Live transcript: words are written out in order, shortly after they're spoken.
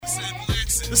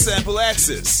The Sample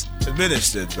Access,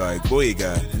 administered by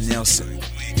Boyega Nelson.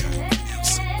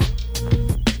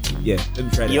 Yeah, let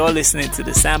me try that. You're listening to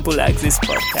the Sample Access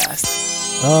podcast.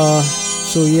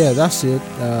 So yeah, that's it.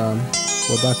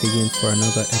 We're back again for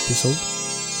another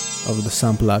episode of the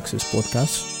Sample Access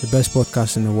podcast, the best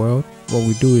podcast in the world. What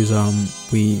we do is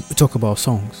we talk about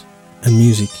songs and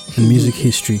music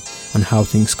history and how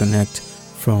things connect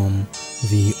from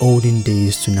the olden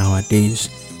days to nowadays.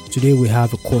 Today we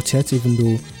have a quartet, even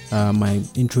though my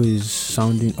intro is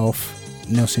sounding off.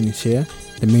 Nelson is here,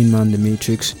 the main man, the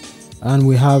Matrix, and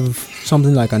we have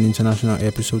something like an international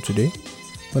episode today,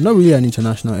 but not really an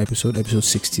international episode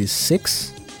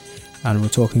 66, and we're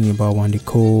talking about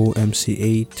Wande, MC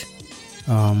Eiht,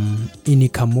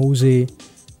 Kamoze,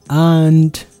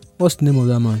 and what's the name of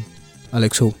that man?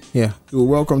 Alexo. Yeah.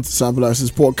 Welcome to Sample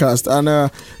Access podcast,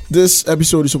 and this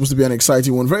episode is supposed to be an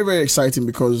exciting one, very, very exciting,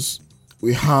 because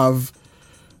we have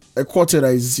a quartet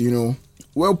that is,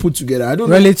 well put together. I don't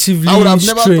relatively know. I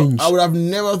would have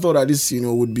never thought that this,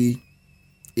 would be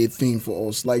a thing for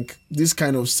us, like this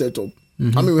kind of setup.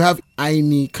 Mm-hmm. I mean, we have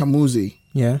Kamoze.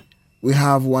 Yeah. We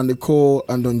have Wande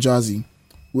and Jazzy.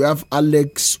 We have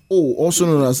Alex O, also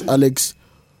known as Alex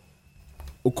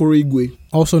Okoroigwe.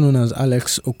 Also known as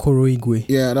Alex Okoroigwe.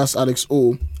 Yeah, that's Alex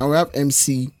O. And we have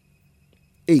MC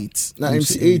Eiht. Now,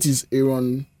 MC Eiht is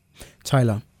Aaron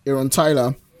Tyler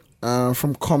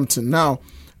from Compton. Now,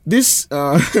 this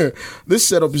this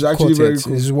setup is actually very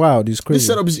cool. It's wild. It's crazy. This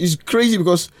setup is crazy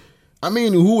because, I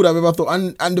mean, who would have ever thought?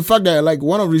 And the fact that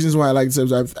one of the reasons why I like this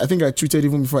episode, I think I tweeted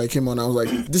even before I came on. I was like,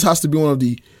 this has to be one of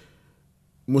the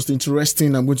most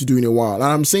interesting I'm going to do in a while. And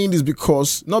I'm saying this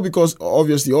because, not because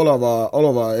obviously all of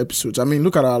our episodes. I mean,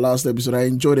 look at our last episode. I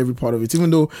enjoyed every part of it, even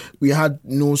though we had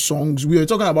no songs. We were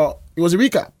talking about, it was a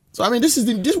recap. So I mean, this is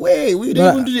the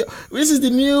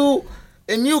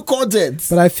new quartet.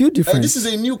 But I feel different. This is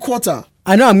a new quarter.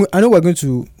 I know we're going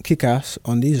to kick ass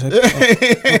on this on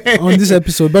this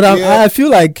episode, but I feel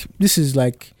like this is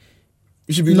like,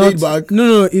 you should be laid back.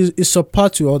 No, it's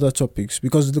apart to other topics,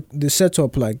 because the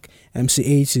setup, like MC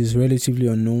Eiht, is relatively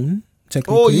unknown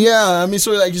technically. Oh yeah, I mean,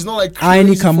 so like it's not like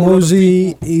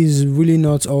Kamoze is really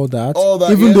not all that.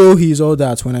 Even though he's all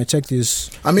that. When I checked his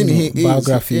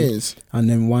biography, he is. And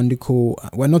then Wande,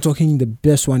 we're not talking the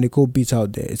best Wande beat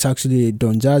out there. It's actually a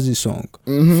Don Jazzy song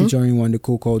featuring Wande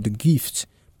called The Gift.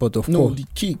 But of course, The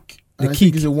Kick. I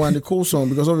think it's a Wande song,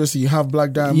 because obviously you have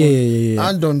Black Diamond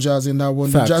and Don Jazzy in that one.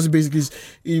 Don Jazzy basically is,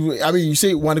 you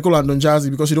say Wande and Don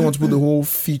Jazzy because you don't want to put the whole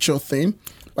feature thing.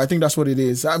 But I think that's what it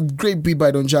is. A great beat by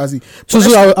Don Jazzy. So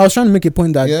I was trying to make a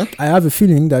point that I have a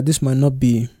feeling that this might not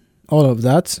be all of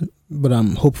that, but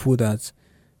I'm hopeful that,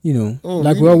 we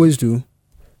always do.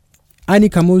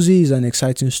 Kamoze is an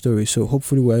exciting story, so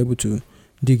hopefully we're able to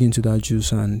dig into that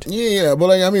juice and but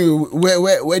like, I mean,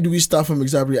 where do we start from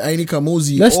exactly?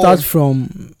 Kamoze. Let's start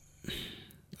from.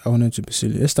 I wanted to be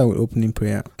silly. Let's start with opening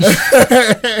prayer.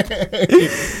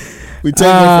 We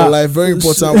thank God for life, very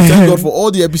important. We thank God for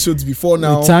all the episodes before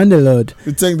now. We thank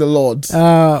the Lord.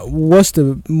 What's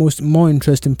the more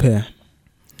interesting pair?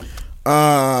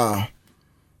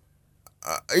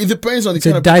 It depends on the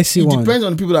kind of dicey one. It depends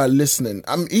on the people that are listening.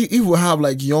 I mean, if we have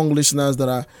like young listeners that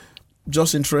are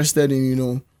just interested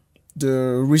in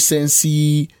the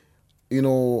recency,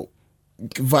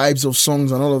 vibes of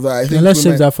songs and all of that, I think let's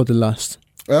save that for the last.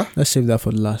 Yeah? Let's save that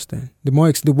for the last then.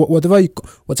 Whatever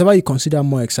you consider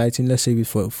more exciting, let's save it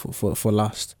for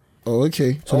last. Oh,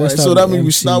 okay. So that means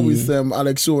we start with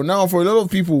Alexo. Now, for a lot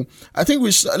of people, I think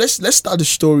let's start the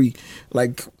story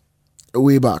like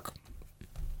way back.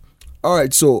 All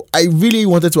right, so I really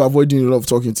wanted to avoid doing a lot of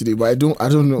talking today, but I don't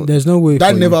know. There's no way.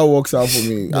 That never works out for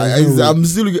me. I'm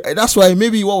still. That's why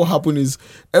maybe what will happen is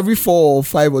every 4 or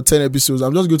 5 or 10 episodes,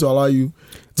 I'm just going to allow you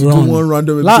to do one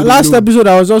random episode. Last episode,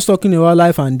 I was just talking about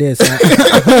life and death.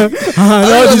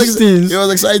 All these things. It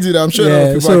was exciting. I'm sure a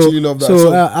lot of people actually love that.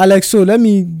 So, Alex, let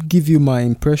me give you my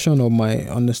impression or my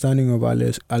understanding of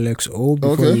Alex O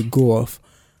before you go off.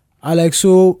 Alex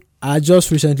O, I just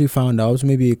recently found out,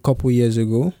 maybe a couple years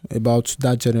ago, about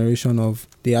that generation of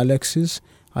the Alexes,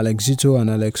 Alexito and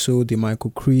Alexo, the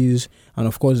Michael Crees, and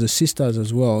of course the sisters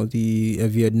as well, the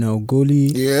Vietnam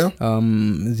Goli,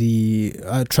 the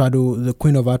Atrado, the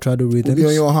Queen of Atrado Rhythms,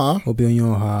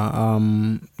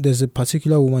 Obionyonha. There's a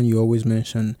particular woman you always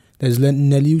mention. There's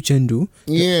Nelly Uchendu.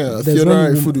 Yeah,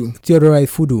 Theodora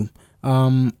Ifudu.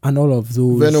 And all of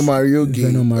those. Venom Mariogi,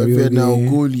 Vietnam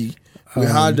Goli. We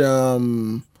had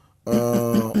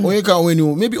Onyeka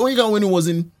Onwenu. Maybe Onyeka Onwenu was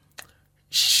in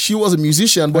she was a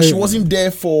musician, but she wasn't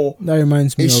there for That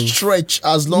reminds me a of stretch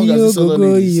as long as this other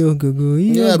ladies.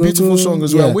 Yeah, beautiful song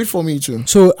as well. Yeah. Wait for me too.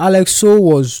 So Alex So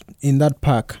was in that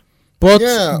pack, but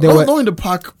Yeah, there were. not in the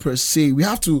pack per se. We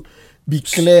have to be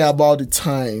clear about the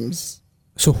times.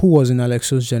 So who was in Alex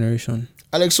So's generation?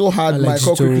 Alexo had Alex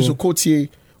Michael Joe. Chris Okotie,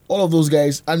 all of those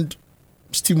guys, and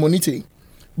Steve Monite.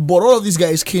 But all of these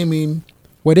guys came in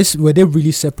Were they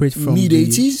really separate from mid the-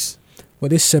 80s. Were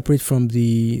they separate from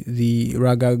the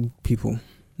raga people?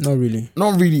 Not really.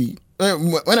 Not really.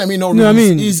 When I mean not No, I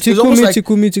really, mean it's almost like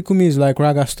Tikumi is like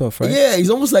raga stuff, right? yeah,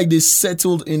 it's almost like they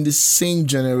settled in the same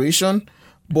generation.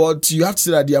 But you have to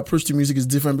say that the approach to music is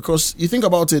different because you think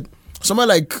about it. Somewhere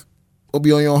like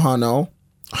Obionyonha now,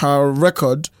 her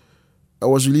record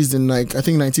was released in like I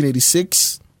think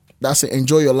 1986. That's it,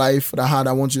 Enjoy Your Life that had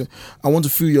I want to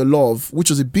Feel Your Love, which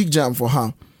was a big jam for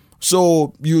her.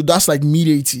 So that's like mid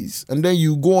 80s, and then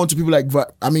you go on to people like go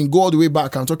all the way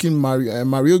back. I'm talking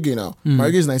Mario Gay now.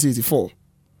 Mario Gay is 1984.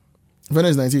 Vena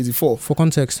is 1984. For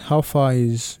context, how far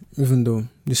is, even though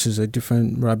this is a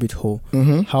different rabbit hole,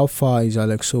 how far is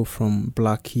Alexo from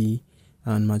Blackie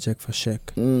and Majek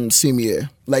Fashek? Same year,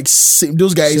 like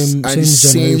those guys Same- are in the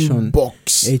same same generation.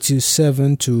 box.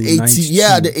 87 to 80, 92.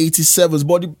 yeah, the 87s.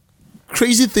 But the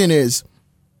crazy thing is,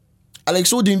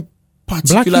 Alexo didn't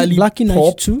particularly Blackie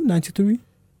pop. 92, 93?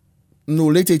 No,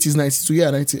 late 80s, 92, yeah,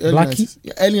 90, early Blackie? 90s.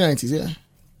 Yeah, early 90s, yeah.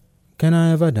 Can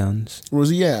I Ever Dance?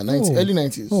 Rosie, yeah, 90, Oh. early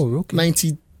 90s. Oh, okay.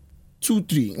 92,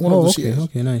 3, one of Oh, those okay, years.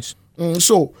 okay, nice.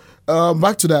 So,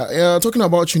 back to that. Talking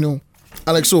about,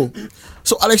 Alex O.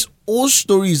 So, Alex O's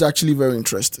story is actually very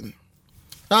interesting.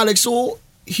 Now, Alex O,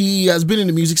 he has been in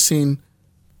the music scene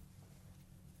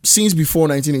since before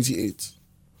 1988.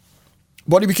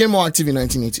 But he became more active in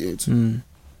 1988.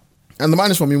 And the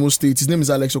man is from Imo State. His name is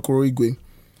Alex Okoro Igwe.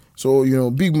 So,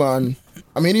 big man.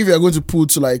 I mean, if you're going to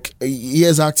put like a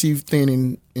year's active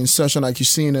thing in session like you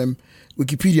see in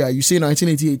Wikipedia, you say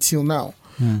 1988 till now.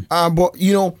 But,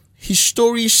 his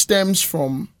story stems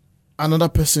from another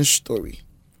person's story.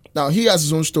 Now, he has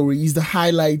his own story. He's the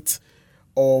highlight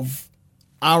of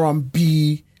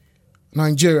R&B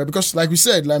Nigeria. Because like we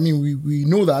said, we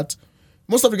know that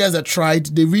most of the guys that tried,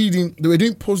 they were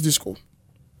doing post-disco.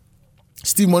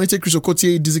 Steve Monite, Chris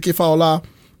Okotie, Dizike Faola,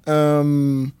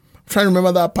 trying to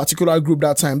remember that particular group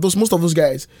that time. Most of those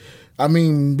guys,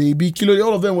 they be Kilo,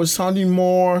 all of them was sounding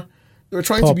more, they were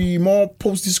trying Pop. to be more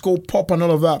post-disco pop and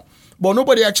all of that. But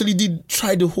nobody actually did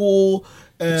try the whole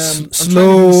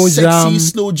slow sexy, jam.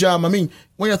 slow jam. When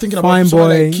you're thinking Fine about someone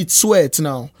Boy. like Kid Sweat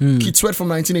now, Kid Sweat from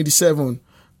 1987,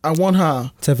 I Want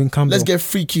Her, Tevin Campbell. Let's Get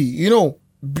Freaky,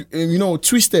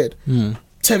 Twisted,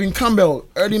 Tevin Campbell,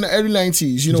 early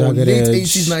 90s, Jagged late Edge.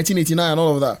 80s, 1989, and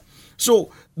all of that. So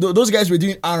those guys were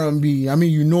doing R&B.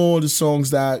 The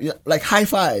songs that like High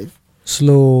Five.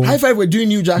 Slow. High Five were doing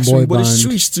New Jack Boy Swing, but they band.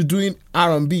 switched to doing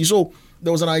R&B. So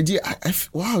there was an idea.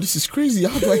 Wow, this is crazy.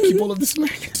 How do I keep all of this?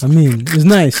 It's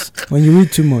nice when you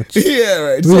read too much. Yeah,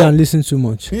 right. Read and listen too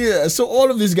much. Yeah, so all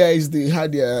of these guys, they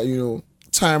had their,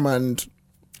 time, and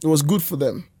it was good for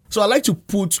them. So I like to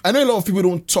I know a lot of people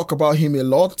don't talk about him a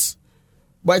lot,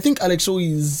 but I think Alexo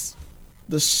is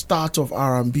the start of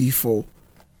R&B for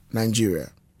Nigeria.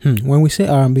 When we say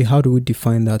R&B, how do we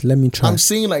define that? Let me try. I'm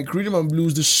saying like rhythm and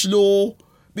blues, the slow,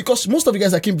 because most of the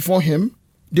guys that came before him,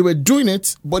 they were doing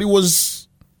it, but it was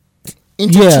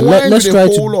intertwined let's with try a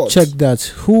to whole lot. check that.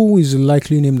 Who is the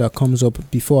likely name that comes up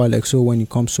before Alexo when it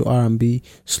comes to R&B,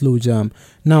 slow jam?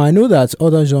 Now, I know that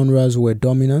other genres were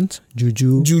dominant.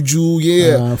 Juju,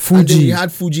 yeah. Fuji. And then we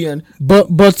had Fuji and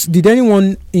But did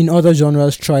anyone in other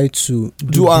genres try to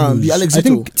do R&B. blues? Alex I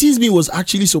think Tease Me was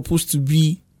actually supposed to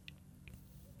be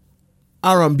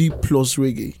R&B plus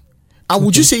reggae. And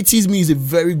would you say Tease Me is a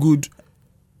very good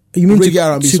you mean reggae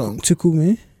R&B song? Tickle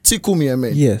Me? Tickle Me, I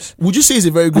mean. Yes. Would you say it's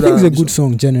a very I good think it's R&B a good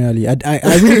song generally. I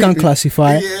really can't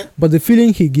classify, Yeah. but the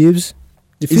feeling he gives,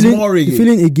 the It's feeling, more reggae. the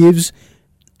feeling he gives,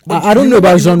 But I don't know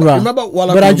about remember genre,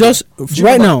 Wala but I Colombo? just Do you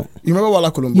right remember- now You remember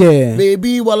Wala Colombo? Yeah.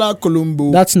 Baby Wala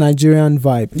Colombo. that's Nigerian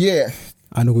vibe. Yeah.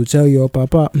 I will tell your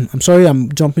papa. I'm sorry,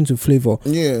 I'm jumping to flavor,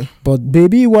 Yeah. but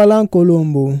baby Walan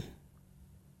Colombo,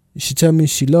 she tell me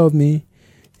she love me.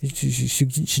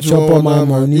 She chop all my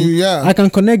money. Yeah. I can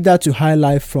connect that to High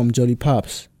Life from Jolly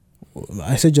Paps.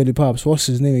 I said Jolly Paps. What's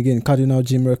his name again? Cardinal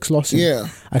Jim Rex Lawson. Yeah.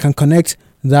 I can connect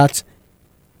that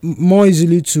more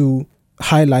easily to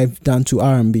High Life than to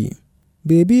R&B.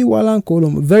 Baby Walan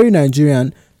Colombo, very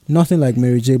Nigerian. Nothing like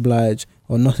Mary J. Blige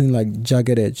or nothing like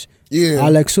Jagged Edge. Yeah.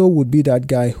 Alexo would be that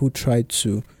guy who tried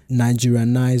to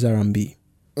Nigerianize R&B.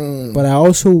 But I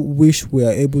also wish we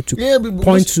are able to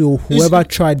point to whoever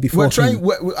tried before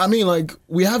him. I mean, like,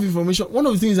 we have information. One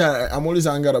of the things that I'm always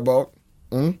angered about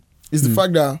is the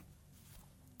fact that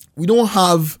we don't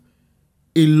have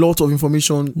a lot of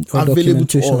information available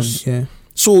to us. Yeah.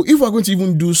 So if we're going to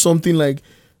even do something like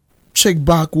check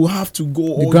back, we'll have to go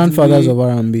all the grandfathers the way.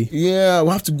 of R&B. Yeah,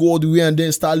 we'll have to go all the way and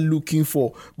then start looking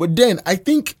for. But then I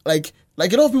think like a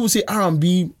lot of people say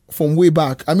R&B from way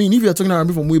back. I mean, if you're talking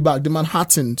R&B from way back, the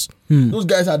Manhattans, those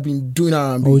guys had been doing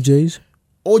R&B. OJ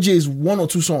is 1 or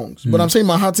 2 songs, but I'm saying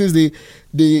Manhattans, they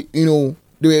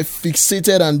were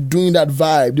fixated and doing that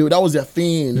vibe. That was their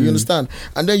thing. You understand?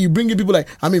 And then you bring in people like,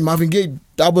 I mean, Marvin Gaye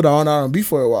dabbled around R&B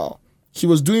for a while. He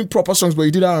was doing proper songs, but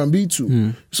he did R&B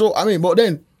too. So I mean, but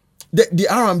then the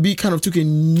R&B kind of took a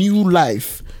new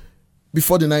life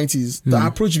before the 90s. The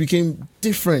approach became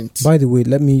different. By the way,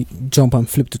 let me jump and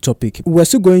flip the topic. We're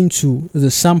still going to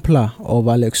the sampler of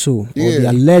Alexo, or the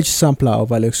alleged sampler of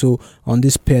Alexo on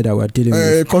this pair that we're dealing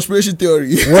with. Conspiracy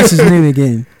theory. What's his name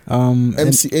again?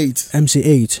 MC Eiht. MC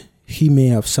Eiht. He may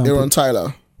have sampled. Aaron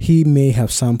Tyler. He may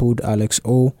have sampled Alex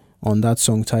O on that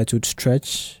song titled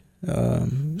Stretch.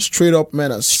 Straight Up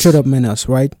Menace. Straight Up Menace,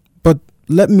 right? But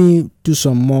let me do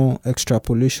some more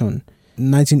extrapolation.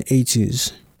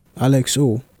 1980s. Alex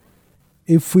O.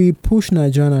 If we push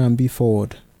Nigerian R&B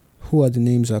forward, who are the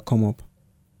names that come up?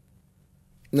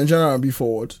 Nigerian R&B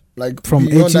forward, like from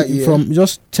beyond that year. From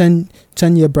just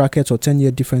 10-year brackets or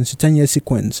 10-year difference, 10-year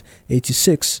sequence.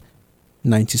 86,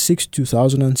 96,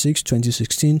 2006,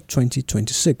 2016,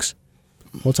 2026.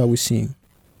 What are we seeing?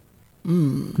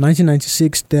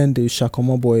 1996, then the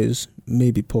Shakoma Boys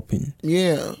may be popping.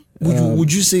 Yeah.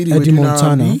 Would you say they Eddie were doing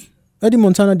Montana? R&B? Eddie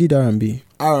Montana did R&B.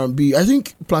 R&B. I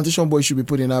think Plantation Boys should be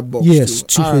put in that box. Yes,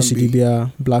 too. Two-Face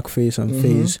Idibia, Blackface and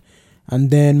FaZe.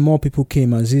 And then more people came,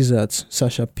 Azizat,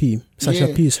 Sasha P. Sasha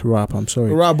P is rap, I'm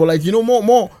sorry. Rap, but like,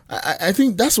 more. I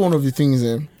think that's one of the things.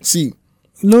 See.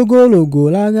 Logo,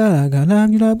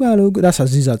 laga, logo. That's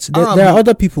Azizat. There are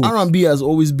other people. R&B has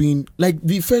always been, like,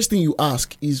 the first thing you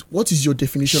ask is, what is your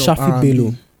definition Shafi of R&B?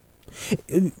 Bello.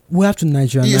 We have to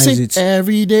Nigerianize it.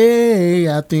 Every day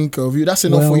I think of you. That's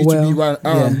enough for you to be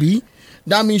R&B. Yeah.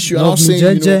 That means you're not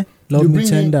saying, you bring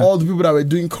in all the people that were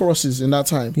doing choruses in that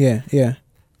time. Yeah.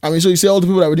 I mean, so you say all the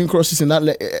people that were doing choruses in that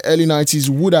early 90s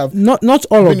would have... Not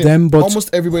all of them, but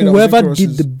almost everybody whoever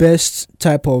did the best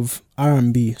type of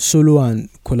R&B, solo and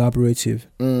collaborative.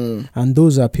 And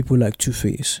those are people like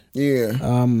Two-Face.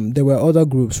 Yeah. There were other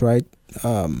groups, right?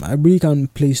 I really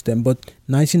can't place them, but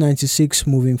 1996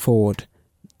 moving forward,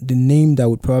 the name that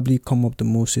would probably come up the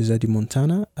most is Eddie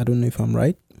Montana. I don't know if I'm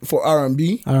right. For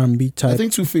R&B type. I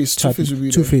think Two-Face would be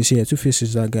there. Two-Face, yeah. Two-Face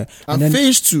is that guy. And then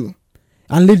FaZe too.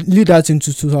 And lead that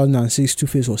into 2006,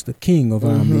 Two-Face was the king of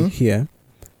R&B here,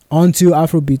 until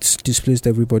Afrobeats displaced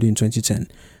everybody in 2010.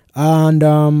 And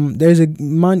there's a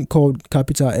man called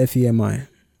Capital FEMI.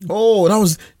 Oh,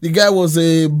 the guy was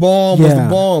a bomb. Was the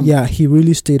bomb. Yeah, he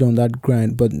really stayed on that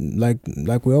grind. But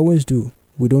like we always do,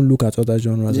 we don't look at other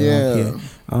genres around here.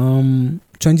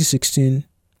 2016,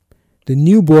 the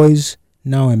New Boys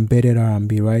now embedded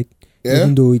R&B, right? Yeah.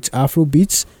 Even though it's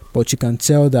Afrobeats, but you can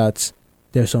tell that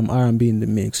there's some R&B in the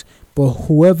mix. But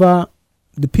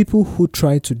the people who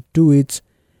try to do it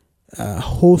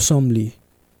wholesomely,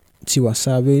 Tiwa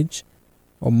Savage,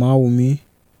 Omawumi,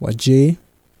 Wajay,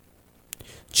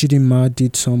 Chidinma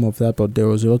did some of that, but there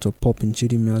was a lot of pop in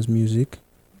Chidinma's music,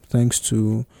 thanks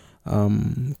to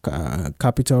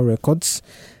Capitol Records.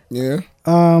 Yeah.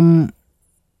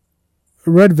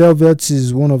 Red Velvet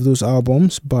is one of those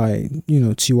albums by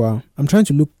Tiwa. I'm trying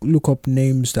to look up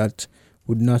names that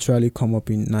would naturally come up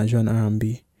in Nigerian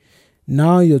R&B.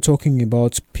 Now you're talking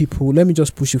about people. Let me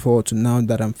just push it forward to now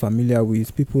that I'm familiar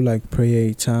with people like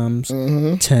Prayer Thames,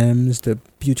 Thames, the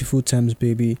beautiful Thames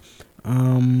baby.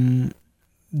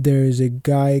 There is a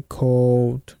guy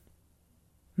called...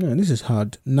 No, this is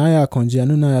hard. Naya Akonji. I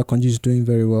know Naya Akonji is doing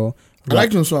very well. I like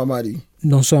Nonso Amadi.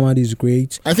 Nonso Amadi is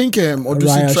great. I think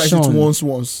Odusi tried it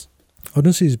once.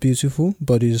 Odusi is beautiful,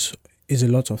 but is a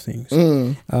lot of things.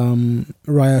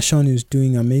 Raya Sean is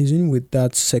doing amazing with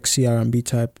that sexy R&B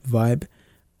type vibe.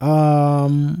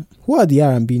 Who are the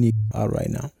R&B niggas right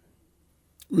now?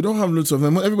 We don't have lots of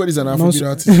them. Everybody's an Afrobeat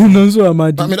artist. Nonso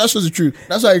Amadi. I mean, that's just the truth.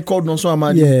 That's why I called Nonso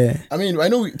Amadi. Yeah. I mean, I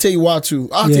know Teiwa too.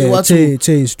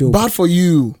 Tei is dope. Bad for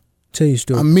You. Tei is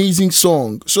dope. Amazing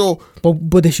song. So,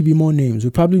 but there should be more names. We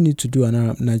probably need to do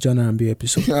an Nigerian R&B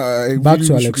episode. Back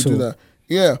to Alex O.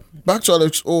 Yeah, back to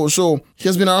Alex O. So he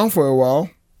has been around for a while.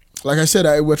 Like I said,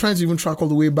 we're trying to even track all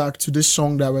the way back to this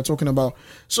song that we're talking about.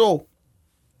 So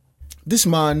this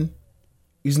man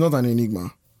is not an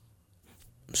enigma.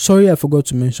 sorry, I forgot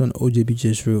to mention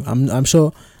OJBJ's real. I'm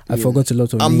sure I forgot a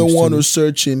lot of I'm names the one too. who's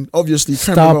searching. Obviously,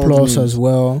 can't Star remember all the Plus names. as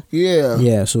well. Yeah.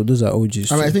 Yeah, so those are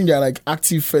OGs. I mean, too. I think they're like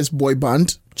active first boy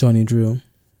band. Johnny Drill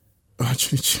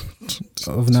Actually,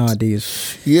 of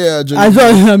nowadays. yeah,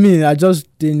 Johnny. I just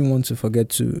didn't want to forget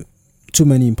too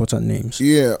many important names.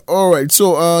 Yeah. All right.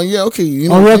 So, yeah. Okay. You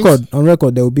know, On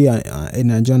record, there will be a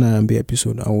Nigerian R&B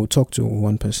episode. I will talk to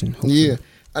one person. Hopefully. Yeah.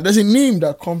 And there's a name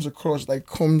that comes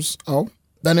out.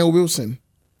 Daniel Wilson.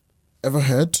 Ever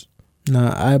heard?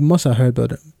 Nah, I must have heard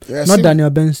about it. Yeah, Not Daniel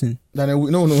Benson. No. Daniel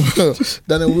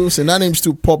Wilson. That name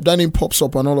still that name pops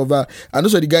up and all of that. And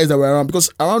those are the guys that were around,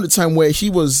 because around the time where he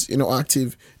was,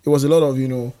 active, it was a lot of,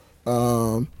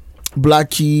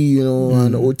 Blackie,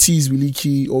 and Otis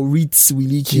Wiliki or Ritz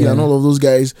Wiliki, and all of those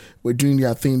guys were doing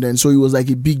their thing then. So it was like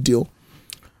a big deal.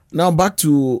 Now back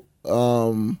to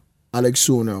Alex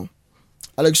Soul now.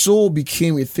 Alex Soul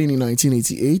became a thing in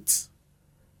 1988.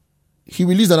 He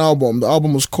released an album. The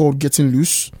album was called Getting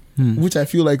Loose, which I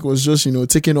feel like was just,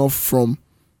 taken off from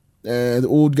the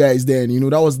old guys then.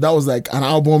 That was like an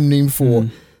album named for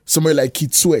somebody like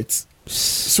Kid Sweat.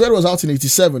 Sweat was out in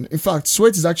 87. In fact,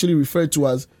 Sweat is actually referred to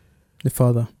as the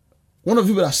father. One of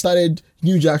the people that started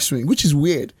New Jack Swing, which is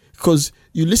weird because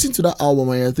you listen to that album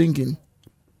and you're thinking,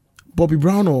 Bobby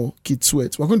Brown or Kid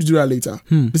Sweat? We're going to do that later.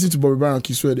 Listen to Bobby Brown and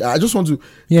Kid Sweat. I just want to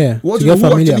know who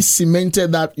actually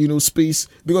cemented that space,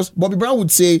 because Bobby Brown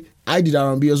would say I did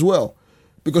R&B as well,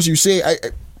 because you say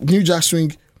New Jack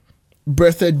Swing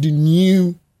birthed the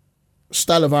new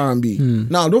style of R&B.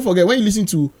 Now don't forget, when you listen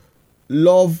to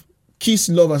Love, Kiss,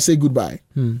 Love and Say Goodbye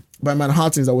by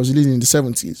Manhattans that was released in the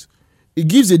 70s, it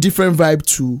gives a different vibe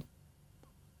to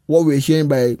what we're hearing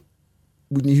by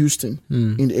Whitney Houston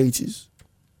in the 80s.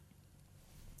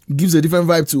 It gives a different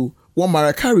vibe to what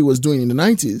Mariah Carey was doing in the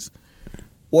 90s,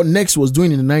 what Next was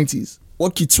doing in the 90s,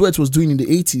 what Kid Sweat was doing in the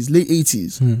 80s, late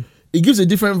 80s. It gives a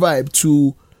different vibe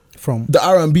to from the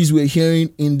R&Bs we're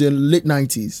hearing in the late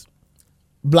 90s.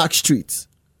 Blackstreet,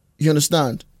 you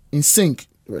understand? In Sync,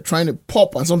 we're trying to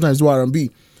pop and sometimes do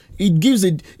R&B. It gives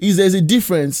there's a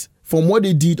difference from what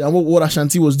they did and what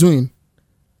Ashanti was doing.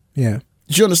 Yeah.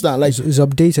 Do you understand? Like, it's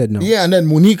updated now. Yeah, and then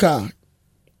Monica,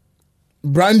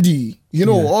 Brandy,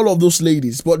 all of those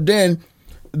ladies. But then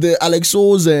the Alex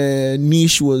Soul's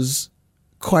niche was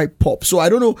quite pop. So I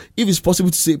don't know if it's possible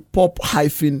to say pop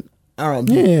hyphen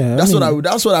R&B. Yeah, that's what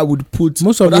I would put.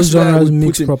 Most of those genres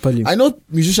mix properly. I know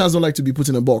musicians don't like to be put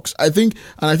in a box. I think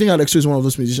Alex Soul is one of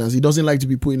those musicians. He doesn't like to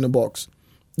be put in a box.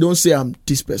 Don't say I'm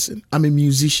this person. I'm a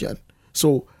musician,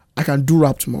 so I can do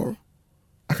rap tomorrow.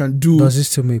 I can do. Does he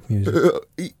still make music?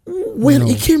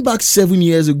 He came back 7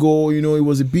 years ago, it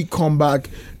was a big comeback.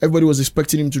 Everybody was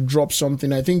expecting him to drop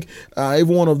something. I think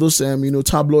every one of those,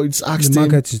 tabloids asked him. The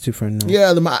market is different now.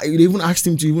 Yeah, they even asked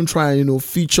him to even try and,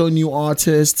 feature new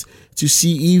artists to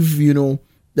see if,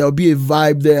 there'll be a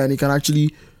vibe there and he can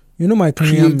actually Michael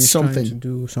Liam is something. trying to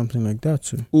do something like that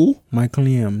too. Who? Michael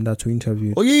Liam, that we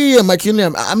interviewed. Oh yeah, Michael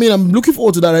Liam. I mean, I'm looking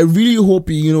forward to that. I really hope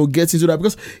he, gets into that,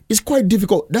 because it's quite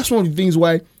difficult. That's one of the things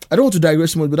why, I don't want to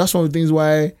digress too much, but that's one of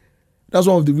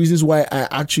the reasons why I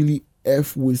actually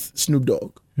F with Snoop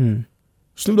Dogg.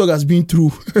 Snoop Dogg has been through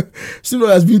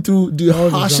the All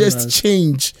the harshest genres.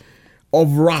 change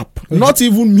of rap. Not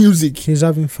even music. He's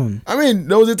having fun. I mean,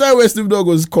 there was a time where Snoop Dogg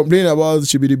was complaining about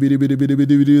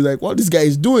like what this guy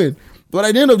is doing. But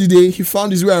at the end of the day, he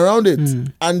found his way around it.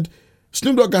 And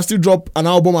Snoop Dogg can still drop an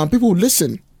album and people will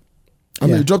listen. I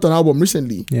mean, he dropped an album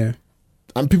recently. Yeah.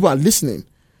 And people are listening.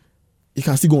 He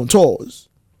can still go on tours.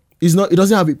 It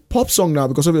doesn't have a pop song now,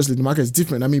 because obviously the market is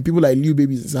different. I mean, people like Lil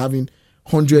Baby is having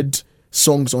 100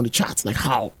 songs on the charts. Like,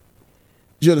 how?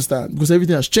 Do you understand? Because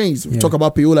everything has changed. We talk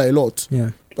about Payola a lot. Yeah.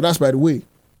 But that's by the way.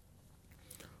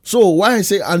 So why I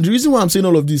say, and the reason why I'm saying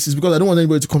all of this is because I don't want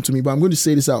anybody to come to me, but I'm going to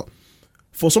say this out.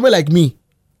 For somebody like me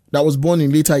that was born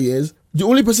in later years, the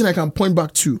only person I can point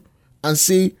back to and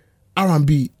say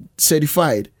R&B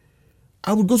certified,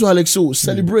 I would go to Alex Soul,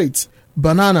 Celebrate,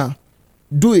 Banana,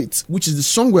 Do It, which is the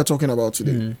song we're talking about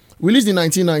today. Released in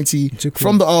 1990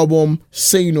 from the album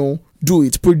Say No, Do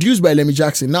It, produced by Lemmy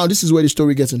Jackson. Now, this is where the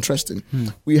story gets interesting.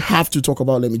 We have to talk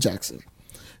about Lemmy Jackson.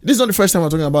 This is not the first time we're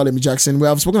talking about Lemmy Jackson. We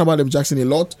have spoken about Lemmy Jackson a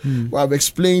lot. We have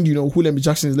explained, who Lemmy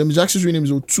Jackson is. Lemmy Jackson's real name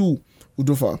is Otu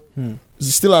Udofa.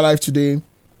 He's still alive today.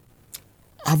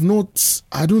 I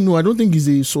don't know. I don't think he's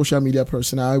a social media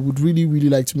person. I would really, really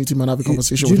like to meet him and have a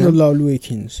conversation with him. Do you know Laulu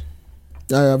Akins?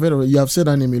 I've heard of it. You have said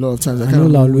that name a lot of times. I know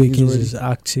Laulu Kings is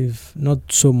active, not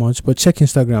so much, but check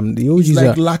Instagram. The OGs it's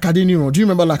like are Lacadinho. Do you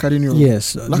remember Lacadinho?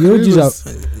 yes. The OGs are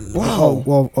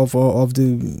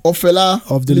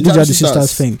of the Lija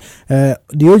Sisters thing.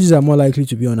 The OGs are more likely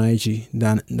to be on IG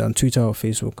than Twitter or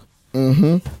Facebook.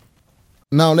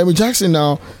 Now, Lemmy Jackson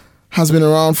now has been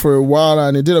around for a while,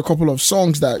 and he did a couple of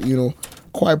songs that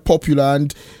quite popular.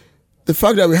 And the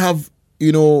fact that we have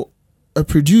a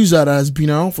producer that has been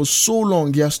around for so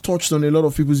long, he has touched on a lot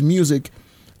of people's music,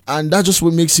 and that's just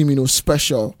what makes him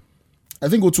special. I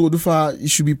think Otu Odufa, he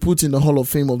should be put in the Hall of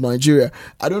Fame of Nigeria.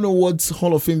 I don't know what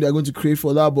Hall of Fame they're going to create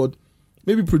for that, but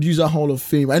maybe Producer Hall of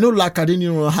Fame. I know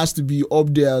Lacadinho has to be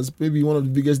up there as maybe one of the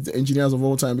biggest engineers of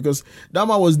all time, because that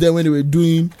man was there when they were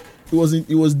doing. He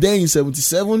was there in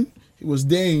 77. He was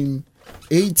there in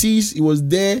 80s. He was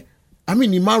there. I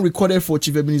mean, the man recorded for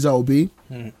Chief Ebenezer Obey.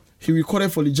 He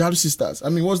recorded for the Jazzy Sisters. I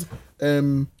mean, what's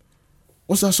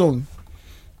that song?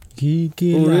 Yeah,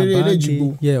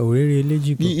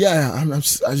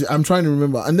 I'm trying to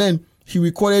remember. And then he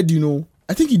recorded,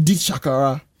 I think he did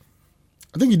Shakara.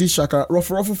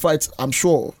 Ruffle Fights, I'm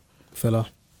sure. Fella.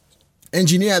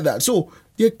 Engineered that. So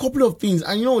there are a couple of things.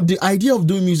 And the idea of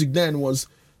doing music then was,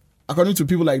 according to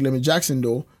people like Lemmy Jackson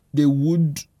though, they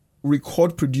would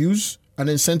record, produce, and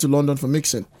then sent to London for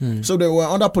mixing. So they were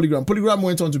under Polygram. Polygram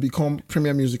went on to become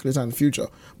Premier Music later in the future.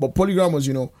 But Polygram was,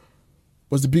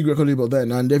 was the big record label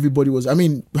then, and everybody was,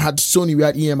 we had Sony, we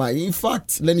had EMI. In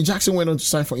fact, Lenny Jackson went on to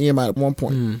sign for EMI at one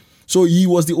point. So he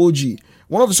was the OG.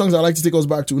 One of the songs I like to take us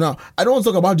back to. Now, I don't want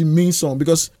to talk about the main song,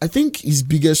 because I think his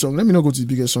biggest song, let me not go to his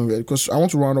biggest song yet, because I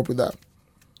want to round up with that.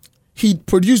 He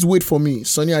produced Wait For Me,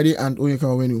 Sunny Ade and Onyeka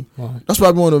Onwenu. Wow. That's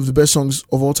probably one of the best songs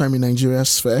of all time in Nigeria's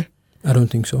sphere. I don't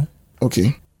think so.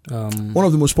 Okay. One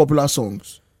of the most popular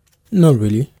songs. Not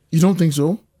really. You don't think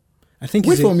so? I think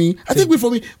Wait For Me.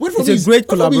 It's a great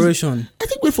collaboration. I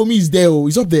think Wait For Me is there.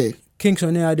 It's up there. King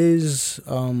Sunny Ade's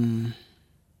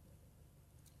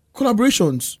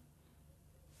collaborations.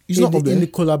 It's not up there. In the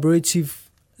collaborative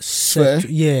sector.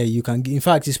 Yeah, you can. In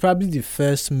fact, it's probably the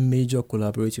first major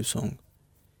collaborative song.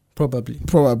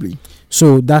 Probably.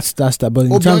 So that's that. But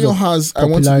in terms of has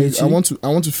popularity, I want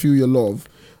to feel your love.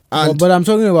 But I'm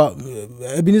talking about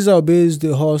Ebenezer Obey's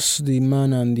The Horse, The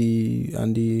Man, and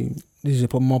the. This is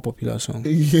a more popular song.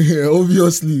 Yeah,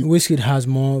 obviously. Wizkid has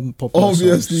more popular songs.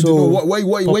 Obviously. So where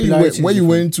you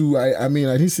went to, I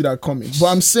didn't see that coming. But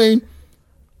I'm saying,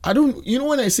 I don't.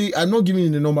 When I say I'm not giving you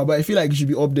the number, but I feel like it should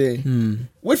be up there.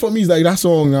 Wait For Me is like that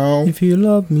song now. If you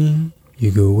love me,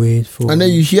 you go wait for. And then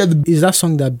you hear Is that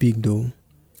song that big though?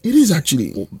 It is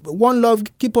actually. One Love,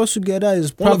 Keep Us Together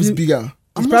is probably. One Love is bigger.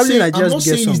 I'm not saying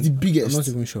it's the biggest. I'm not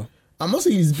even sure. I'm not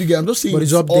saying it's bigger. I'm just saying but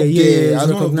it's up there. Yeah,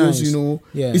 it's recognized.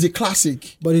 It's a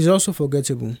classic. But it's also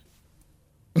forgettable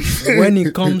when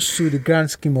it comes to the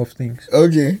grand scheme of things.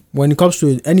 Okay. When it comes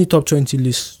to any top 20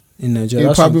 list in Nigeria,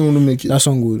 you probably won't make it. That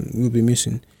song will be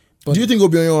missing. But do you think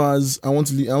Obianyo has I want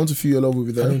to feel your love will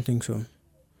be there? I don't think so.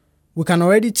 We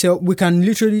can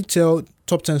literally tell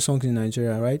top 10 songs in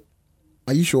Nigeria, right?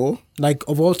 Are you sure? Like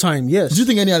of all time, yes. Do you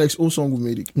think any Alex O song will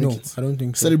make it? No, I don't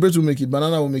think so. Celebrate will make it.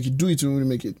 Banana will make it. Do It will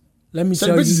make it. Let me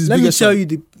tell you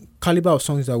the caliber of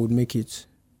songs that would make it.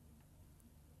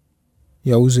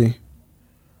 Yauze.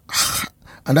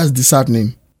 And that's the sad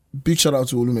name. Big shout out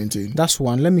to Olu Maintain. That's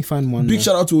one. Let me find one. Big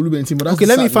shout out to Olu Maintain. But that's okay,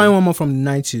 let me find one more from the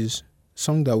 90s.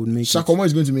 Song that would make Shakoma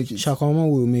is going to make it. Shakoma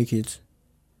will make it.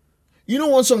 You know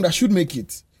one song that should make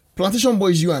it? Plantation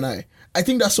Boys, You and I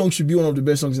think that song should be one of the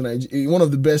best songs in Nigeria. One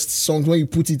of the best songs when you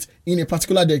put it in a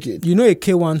particular decade. You know, a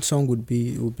K1 song would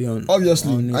be on.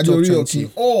 Obviously, on Adori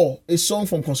or a song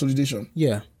from Consolidation.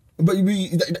 Yeah, but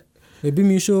maybe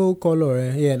Misho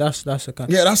Color. Yeah, that's a kind.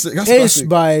 Yeah, that's Ace classic.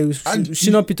 by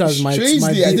Shino Peters might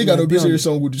be. I think an obituary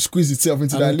song would squeeze itself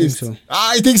into that list. So.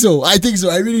 I think so.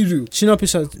 I really do. Shino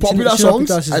Peters. Popular songs.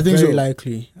 Peters is I think very so.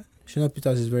 likely. Shino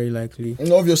Peters is very likely.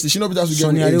 And obviously, Shino Peters will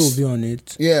Sonny get Ade will be on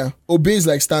it. Yeah, Obey is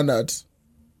like standard.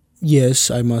 Yes,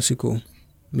 Imasiko.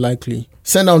 Likely.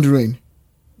 Send Down the Rain.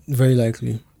 Very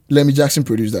likely. Lemmy Jackson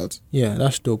produced that. Yeah,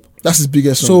 that's dope. That's his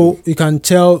biggest song. So you can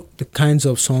tell the kinds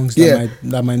of songs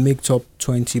that might make top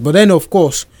 20. But then, of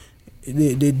course,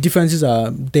 the differences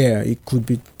are there. It could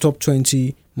be top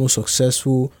 20, most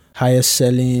successful, highest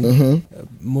selling,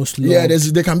 most loved. Yeah,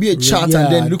 there can be a chart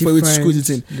and then look for a way to squeeze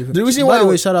it in. The reason why... By the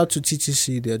way, shout out to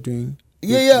TTC. They're doing...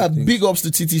 Yeah, big ups to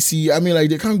TTC. I mean, like,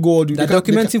 they can't go... They're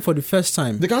documenting for the first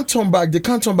time. They can't turn back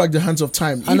the hands of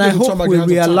time. And I hope we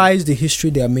realize the history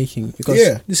they are making.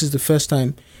 Because this is the first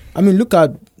time. I mean, look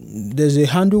at... There's a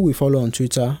handle we follow on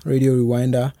Twitter, Radio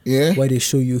Rewinder, where they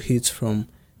show you hits from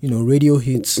radio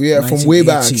hits. Yeah, from way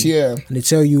back. Yeah, and they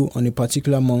tell you on a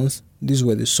particular month these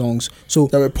were the songs. So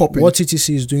that were popping. What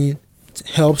TTC is doing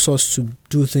helps us to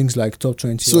do things like top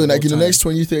 20. So like in the next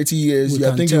 20-30 years,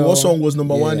 you're thinking what song was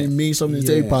number one in May, something to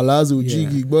tell you Palazzo,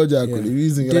 Jiggy, Bojack, the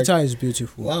reason. Data is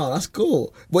beautiful. Wow, that's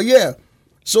cool. But yeah,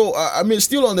 so I mean,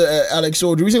 still on the Alex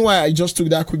So, the reason why I just took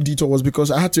that quick detour was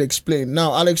because I had to explain.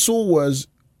 Now, Alex So was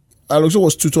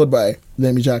tutored by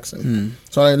Lemmy Jackson.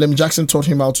 So Lemmy Jackson taught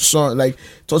him how to song,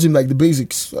 taught him the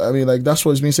basics. I mean, that's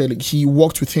what it's been said. Like, he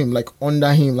worked with him,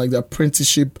 under him, the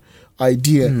apprenticeship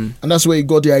idea. And that's where he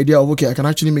got the idea of, okay, I can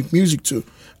actually make music too.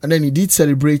 And then he did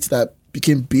Celebrate, that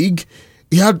became big.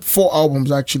 He had 4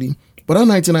 albums actually. But that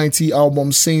 1990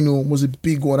 album, Say No, was a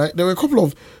big one. There were a couple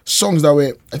of songs that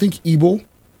were, I think, Igbo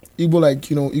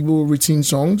written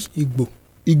songs.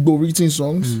 Igbo written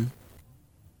songs.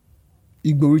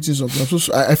 Igbo written songs.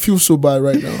 I feel so bad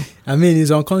right now. I mean,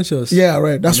 he's unconscious. Yeah,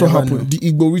 right. That's what happened. The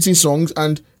Igbo written songs,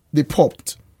 and they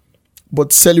popped.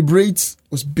 But Celebrate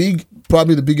was big,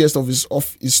 probably the biggest of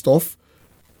his stuff.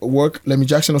 Work. Lemmy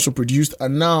Jackson also produced,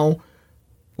 and now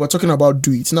we're talking about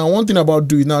Do It. Now, one thing about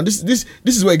Do It. Now, this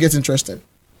is where it gets interesting.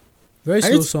 Very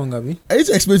slow song, Abby. I need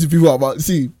to explain to people about.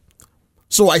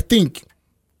 So I think,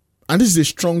 and this is a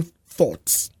strong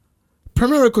thought.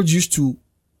 Premier Records used to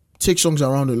take songs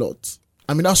around a lot.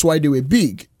 I mean, that's why they were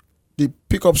big. They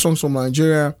pick up songs from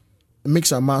Nigeria,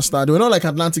 mix and master. They were not like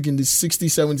Atlantic in the 60s,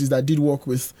 70s that did work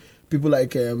with people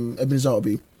like Ebenezer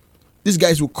Obey. These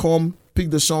guys will come, pick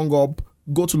the song up,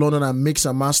 go to London and mix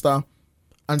and master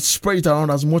and spread it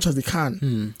around as much as they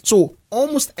can. So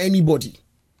almost anybody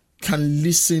can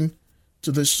listen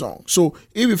to this song. So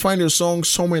if you find a song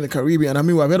somewhere in the Caribbean, I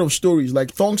mean, we've heard of stories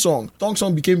like Thong Song. Thong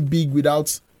Song became big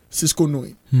without Cisco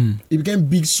knowing. It became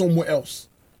big somewhere else.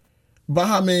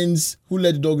 Bahamans, Who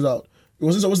Let the Dogs Out? It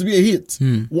wasn't supposed to be a hit.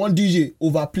 One DJ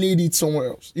overplayed it somewhere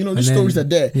else. These stories are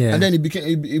there. Yeah. And then it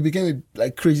became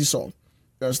a crazy song.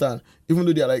 You understand? Even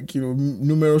though there are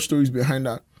numerous stories behind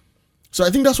that. So I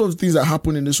think that's one of the things that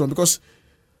happened in this one, because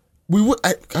are we going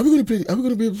to be able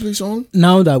to play a song?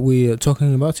 Now that we're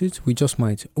talking about it, we just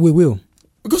might. We will.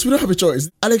 Because we don't have a choice.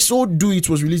 Alex So Do It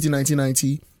was released in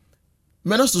 1990.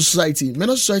 Menace to Society.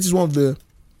 Menace to Society is one of the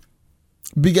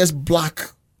biggest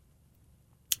black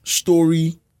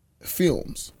story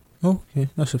films. Oh, okay,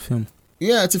 that's a film.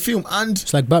 Yeah, it's a film, and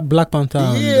it's like Black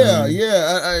Panther. Yeah,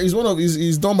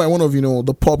 He's done by one of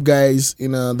the pop guys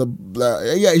in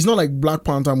It's not like Black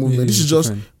Panther movement. This is just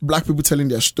different. Black people telling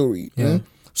their story. Yeah.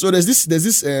 So there's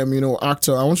this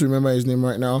actor, I want to remember his name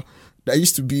right now, that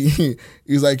used to be.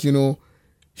 He's like he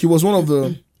was one of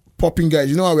the popping guys.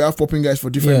 You know how we have popping guys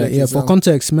for different decades. Yeah, for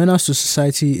context, Menace to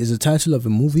Society is the title of a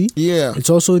movie. Yeah.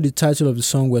 It's also the title of the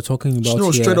song we're talking about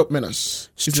here. Straight Up Menace.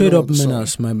 Straight Up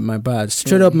Menace, my bad.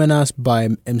 Straight Up Menace by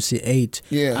MC Eiht.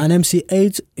 Yeah. And MC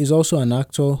Eiht is also an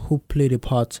actor who played a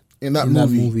part in that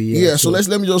movie. Yeah, so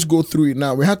let me just go through it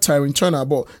now. We had Tyrone Turner,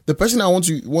 but the person I want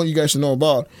you guys to know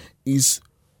about is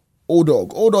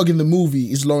O-Dog. O-Dog in the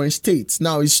movie is Lawrence Tate.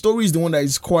 Now, his story is the one that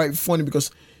is quite funny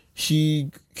because he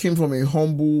came from a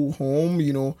humble home,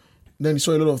 then he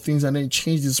saw a lot of things and then he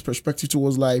changed his perspective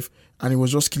towards life and he was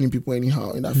just killing people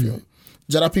anyhow in that film.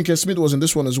 Jada Pinkett Smith was in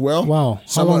this one as well. Wow.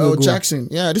 Samuel L. Jackson.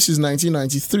 Yeah, this is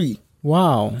 1993.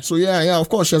 Wow. So yeah, of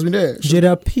course, she has been there.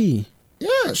 Jada P.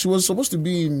 Yeah, she was supposed to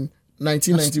be in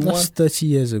 1991. That's 30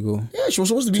 years ago. Yeah, she was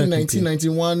supposed to be in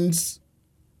 1991's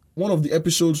one of the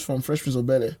episodes from Fresh Prince of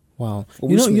Bel-Air. Wow.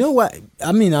 You know what?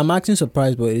 I mean, I'm acting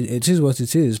surprised, but it is what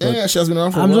it is. But yeah, she has been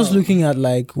around for a while. I'm just looking at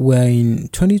we're in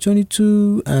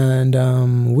 2022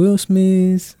 and Will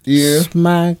Smith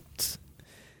smacked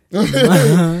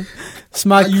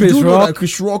Chris Rock.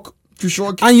 Chris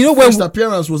Rock. And when first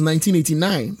appearance was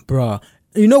 1989. Bruh.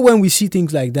 When we see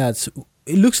things like that,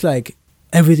 it looks like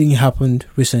everything happened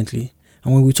recently.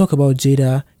 And when we talk about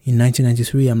Jada in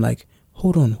 1993, I'm like,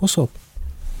 hold on, what's up?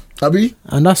 Abi?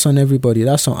 And that's on everybody.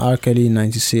 That's on R. Kelly in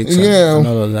 96 and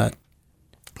all of that.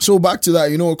 So back to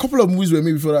that, a couple of movies were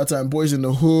made before that time. Boys in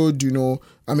the Hood,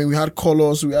 I mean, we had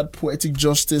Colors, we had Poetic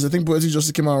Justice. I think Poetic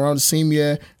Justice came out around the same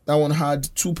year. That one had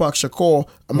Tupac Shakur,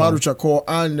 Amadou Shakur,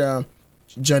 and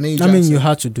Janae Jackson. I mean, you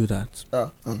had to do that.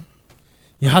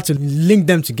 You had to link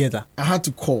them together. I had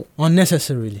to call.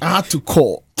 Unnecessarily. I had to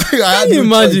call. Can you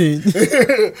imagine?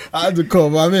 I had to call,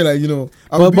 but I mean,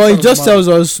 but it just tells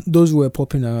us those who were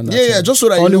popping around that time. Yeah, just so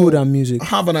that Hollywood and music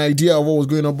have an idea of what was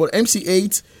going on. But MC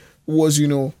Eiht was,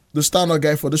 the standard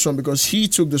guy for this one because he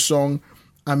took the song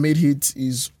and made it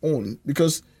his own.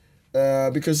 Because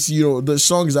the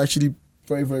song is actually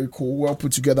very, very cool, well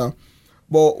put together.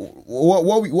 But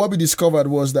what we discovered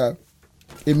was that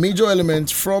a major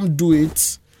element from Do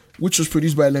It, which was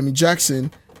produced by Lemmy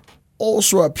Jackson,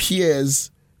 also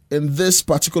appears in this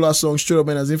particular song, Straight Up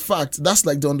Menace. In fact, that's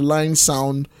like the underlying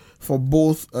sound for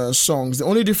both songs. The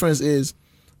only difference is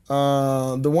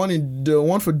the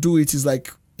one for Do It is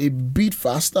like a beat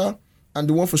faster, and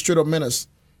the one for Straight Up Menace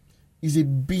is a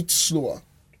bit slower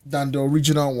than the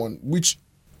original one. Which,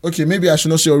 okay, maybe I should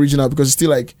not say original because it's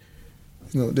still like,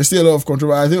 there's still a lot of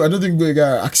control. I don't think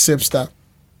Boyega accepts that.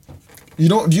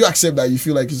 Do you accept that? You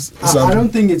feel like it's I don't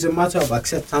think it's a matter of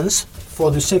acceptance. For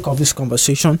the sake of this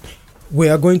conversation, we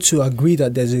are going to agree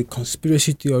that there's a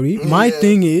conspiracy theory. My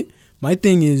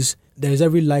thing is there's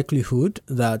every likelihood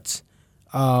that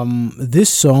this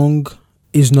song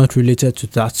is not related to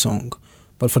that song.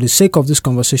 But for the sake of this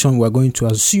conversation, we're going to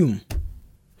assume,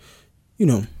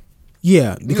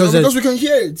 because we can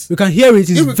hear it. We can hear it.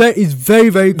 It's very,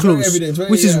 very close, very evident,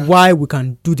 which is why we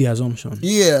can do the assumption.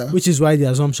 Yeah. Which is why the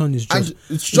assumption is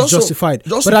justified.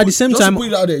 But at the same time, to put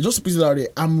it out there,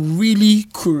 I'm really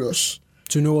curious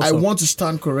to know. I want to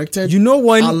stand corrected.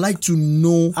 When I like to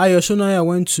know. Ayoshonaya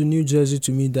went to New Jersey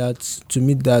to meet that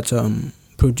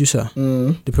producer,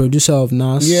 the producer of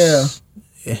Nas. Yeah.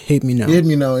 Hate Me Now.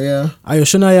 Yeah.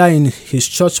 Ayoshonaya in his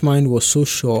church mind was so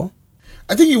sure.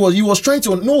 I think he was trying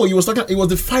to. No, he was talking. It was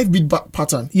the 5-beat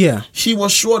pattern. Yeah. He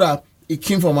was sure that it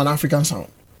came from an African sound.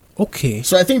 Okay.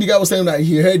 So I think the guy was saying that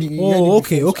he heard it.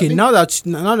 Okay. Now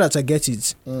that I get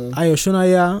it,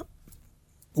 Ayoshonaya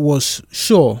was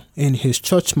sure in his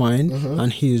church mind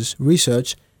and his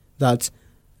research that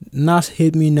Nas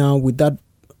Hate Me Now with that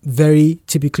very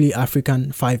typically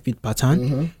African 5-beat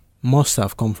pattern must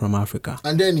have come from Africa.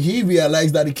 And then he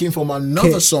realized that it came from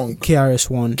another song.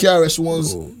 KRS-One.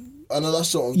 KRS-One's another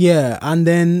song. Yeah, and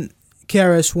then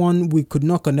KRS-One, we could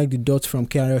not connect the dots from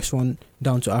KRS-One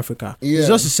down to Africa. Yeah. It's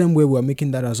just the same way we're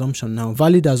making that assumption now.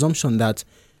 Valid assumption that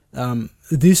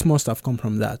this must have come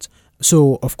from that.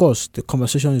 So, of course, the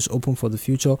conversation is open for the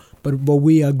future, but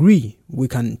we agree, we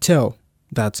can tell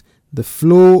that the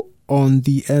flow on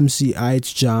the MC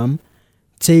Eiht jam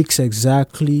takes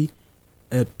exactly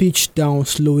a pitch down,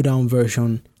 slow down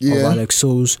version of Alex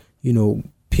So's,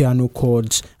 piano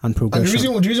chords and progression.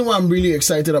 And the reason why I'm really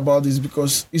excited about this is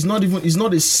because it's not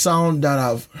a sound that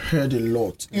I've heard a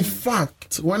lot. In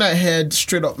fact, when I heard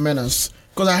Straight Up Menace,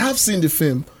 because I have seen the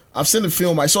film. I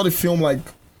saw the film like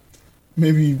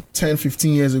maybe 10,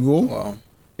 15 years ago. Wow.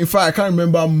 In fact, I can't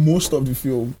remember most of the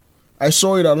film. I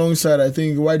saw it alongside, I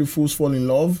think, Why Do Fools Fall in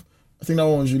Love? I think that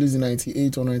one was released in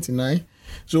 98 or 99.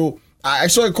 So I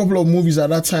saw a couple of movies at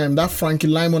that time. That Frankie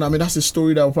Lyman, that's a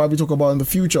story that we'll probably talk about in the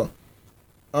future.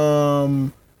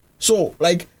 So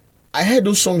like I heard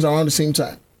those songs around the same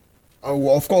time.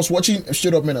 Of course, watching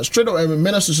Straight Up Menace. Straight Up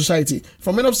Menace to Society.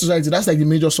 From Menace to Society, that's like the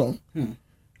major song.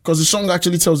 Because the song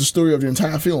actually tells the story of the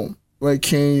entire film. Where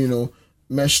Kane,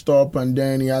 messed up and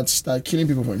then he had to start killing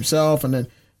people for himself and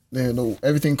then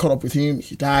everything caught up with him.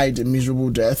 He died a miserable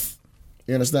death.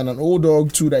 You understand? An Old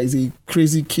Dog too that is a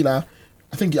crazy killer.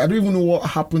 I don't even know what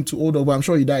happened to Old Dog, but I'm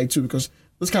sure he died too because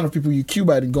those kind of people you kill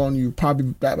by the gun, you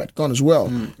probably die by the gun as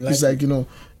well. It's like,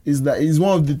 it's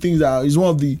one of the things that is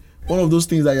one of those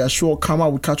things that you're sure karma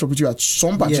will catch up with you at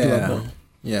some particular point.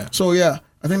 Yeah. So yeah,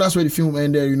 I think that's where the film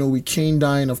ended, with Kane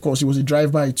dying. Of course, it was a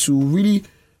drive-by to really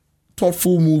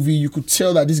thoughtful movie. You could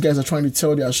tell that these guys are trying to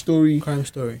tell their story. Crime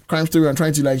story and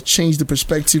trying to like change the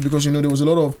perspective because, there was a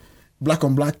lot of black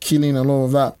on black killing and all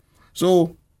of that.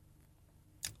 So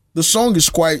the song is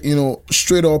quite,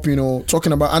 straight up,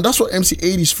 talking about, and that's what MC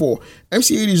Eiht is for.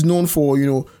 MC Eiht is known for,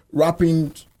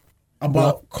 rapping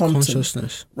about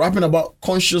consciousness, rapping about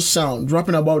conscious sound,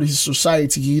 rapping about his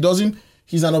society.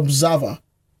 He's an observer.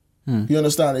 You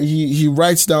understand? He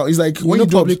writes down. He's like when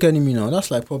Public Enemy now. That's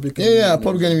like Public Enemy. Yeah,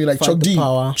 Public Enemy, like Chuck D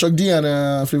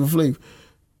and Flavor Flav.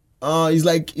 He's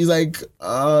like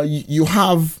you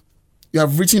have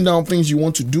written down things you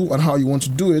want to do and how you want to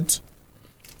do it.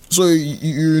 So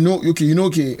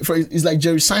it's like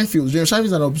Jerry Seinfeld. Jerry Seinfeld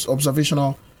is an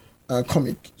observational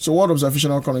comic. So what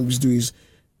observational comics do is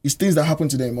things that happen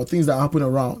to them or things that happen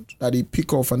around that they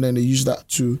pick off and then they use that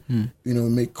to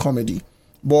make comedy.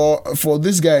 But for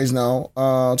these guys now,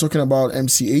 talking about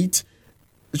MC Eiht,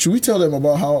 should we tell them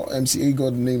about how MC Eiht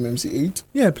got the name MC Eiht?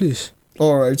 Yeah, please.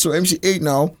 All right. So MC Eiht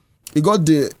now, he got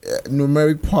the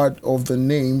numeric part of the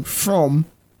name from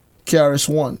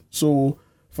KRS-One. So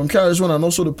from KRS-One and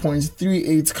also the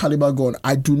 .38 caliber gun.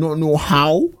 I do not know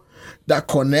how that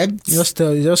connects.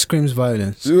 It just screams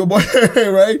violence.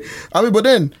 Right? But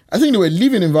then I think they were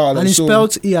living in violence. And it's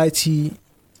spelled E-I-T.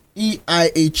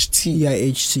 E-I-H-T.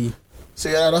 E-I-H-T. So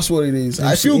yeah, that's what it is.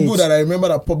 I feel good that I remember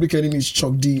that Public Enemy is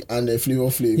Chuck D and Flavor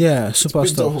Flav. Yeah, super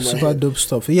dope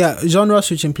stuff. Yeah, genre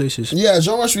switching places. Yeah,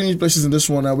 genre switching places in this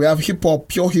one. We have hip hop,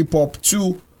 pure hip hop,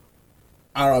 to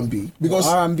R&B because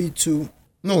R&B to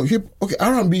no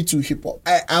R&B to hip hop.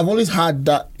 I've always had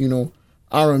that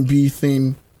R&B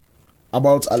thing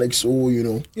about Alex O.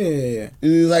 Yeah.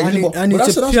 It's like And hip hop. and But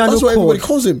it's a that's piano what everybody chord.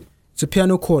 calls him. It's a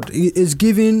piano chord. It's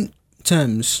giving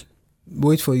Thames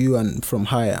Wait For You and From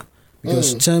Higher,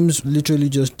 because Thames literally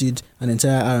just did an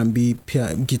entire R&B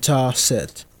guitar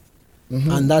set,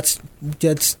 and that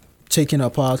gets taken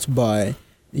apart by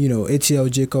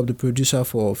ATL Jacob, the producer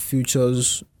for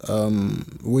Future's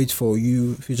Wait For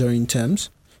You featuring Thames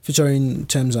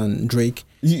and Drake.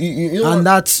 You know And what?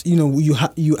 that's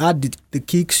you add the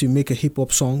kicks, you make a hip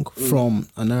hop song from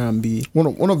an R&B.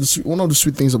 One of the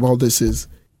sweet things about this is,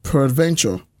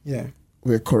 peradventure, Yeah.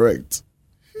 we're correct.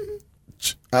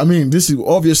 I mean, this is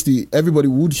obviously everybody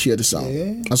would hear the sound, Yeah.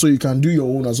 and so you can do your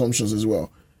own assumptions as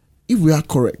well. If we are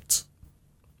correct,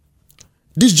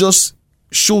 this just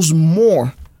shows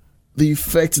more the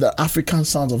effect that African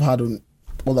sounds have had on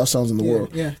other sounds in the world.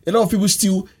 Yeah. A lot of people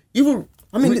still, even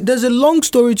I mean, there's a long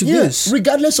story to this.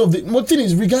 regardless of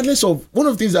regardless of one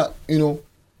of the things that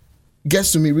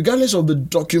gets to me, regardless of the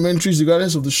documentaries,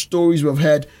 regardless of the stories we've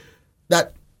heard,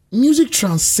 that music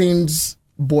transcends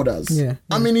borders. Yeah.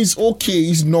 I mean, it's okay,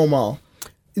 it's normal.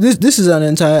 This is an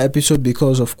entire episode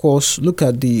because, of course, look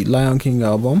at the Lion King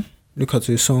album. Look at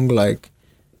a song like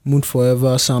Mood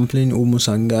Forever sampling Umu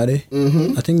Sangare.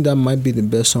 I think that might be the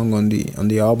best song on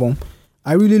the album.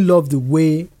 I really love the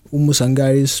way Umu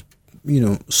Sangare's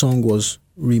song was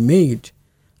remade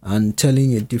and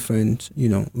telling a different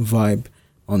vibe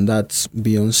on that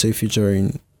Beyonce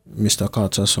featuring Mr.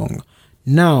 Carter song.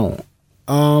 Now,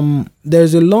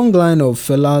 there's a long line of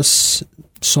Fela's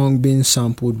song being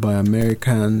sampled by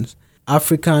Americans,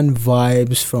 African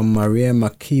vibes from Maria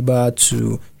Makeba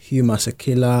to Hugh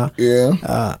Masekela.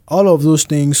 Yeah. All of those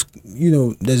things,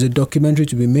 there's a documentary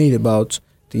to be made about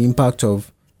the impact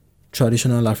of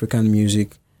traditional African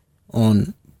music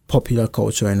on popular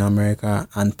culture in America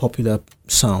and popular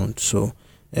sound. So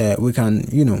we can,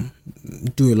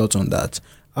 do a lot on that.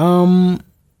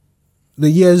 The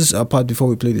years apart before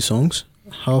we play the songs.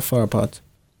 How far apart?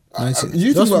 Do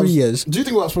you Just think 3 years. Do you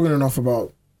think we've spoken enough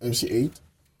about MC Eiht?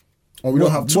 Or we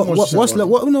don't have too much to say what's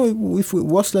about left? him?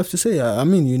 What's left to say? I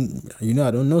mean,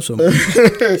 I don't know so much.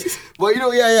 But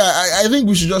I think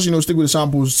we should just stick with the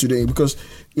samples today, because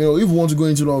if we want to go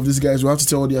into a lot of these guys, we have to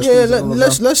tell their stories. Yeah, and all of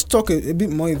that. let's talk a bit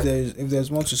more if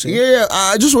there's more to say. Yeah,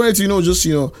 I just wanted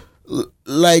to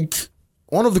like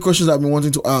one of the questions I've been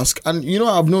wanting to ask, and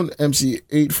I've known MC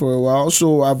Eiht for a while,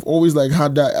 so I've always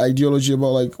had that ideology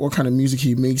about what kind of music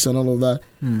he makes and all of that.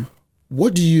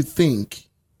 What do you think,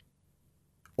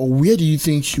 or where do you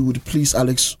think he would place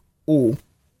Alex O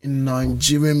in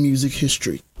Nigerian music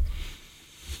history?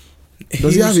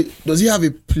 Does he have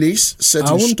a place set I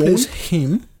in wouldn't stone, place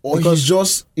him, or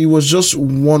because he was just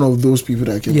one of those people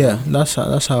that came? yeah, that's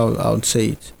how I would say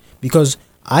it, because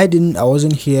I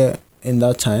wasn't here in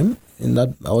that time.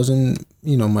 I wasn't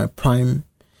my prime.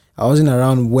 I wasn't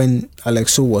around when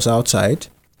Alex O was outside.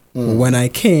 But when I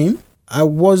came, I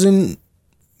wasn't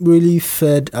really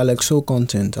fed Alex O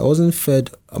content. I wasn't fed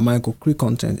Michael Cree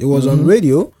content. It was on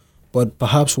radio, but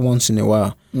perhaps once in a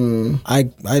while.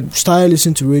 I started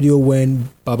listening to radio when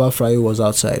Baba Frayo was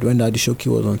outside, when Daddy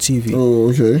Shoki was on TV. Oh,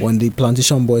 okay. When the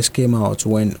Plantation Boys came out,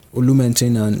 when Olu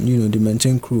Maintain and the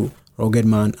Maintain crew, Rugged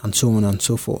Man, and so on and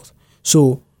so forth.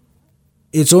 So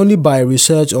it's only by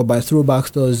research or by Throwback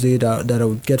Thursday that I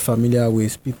would get familiar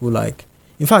with people like.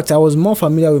 In fact, I was more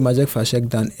familiar with Majek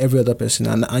Fashek than every other person,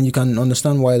 and you can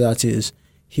understand why that is.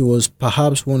 He was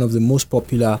perhaps one of the most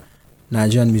popular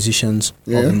Nigerian musicians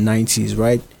of the 90s,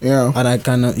 right? Yeah.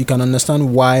 And you can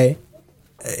understand why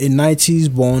a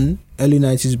 90s born, early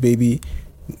 90s baby,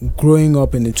 growing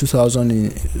up in the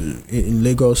 2000s in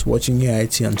Lagos, watching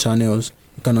Eiht and channels,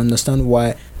 you can understand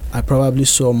why I probably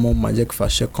saw more Majek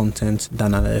Fashek content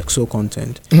than Alex O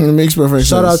content. It makes perfect sense.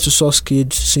 Shout out to Sauce Kid,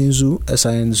 Sinzu,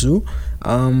 Sinzu.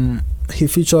 He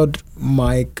featured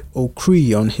Mike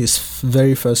O'Cree on his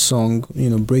very first song,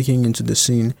 Breaking Into the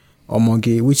Scene,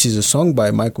 Omoge, which is a song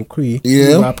by Mike O'Cree. Yeah.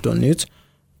 He rapped on it.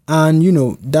 And,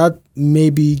 that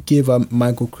maybe gave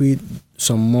Mike O'Cree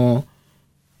some more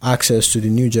access to the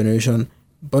new generation.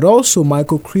 But also,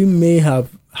 Mike O'Cree may have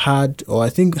had, or I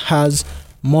think has,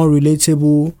 more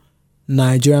relatable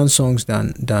Nigerian songs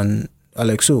than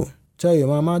Alex O. Tell your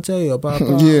mama, tell your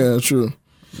papa. Yeah, true.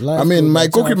 Life I mean, goes my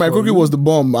better cookie for you. was the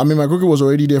bomb. I mean, my cookie was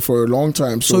already there for a long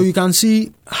time. So you can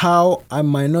see how I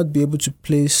might not be able to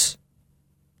place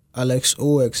Alex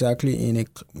O exactly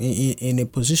in a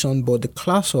position, but the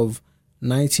class of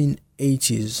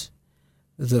 1980s,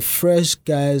 the fresh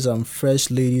guys and fresh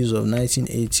ladies of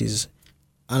 1980s,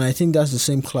 And I think that's the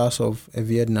same class of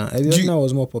Eviedna. Eviedna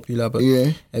was more popular, but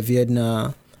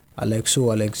Eviedna, Alexo,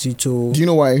 Alexito. Do you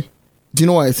know why?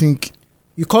 I think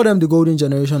you call them the golden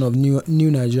generation of new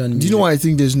Nigerian music? Do you know why I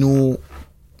think there's no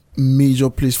major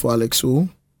place for Alexo?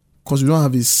 Because we don't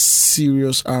have a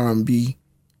serious R&B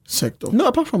sector. No,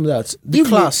 apart from that, the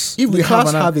class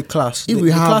have a class. If the we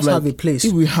class have have a place.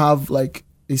 If we have like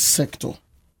a sector,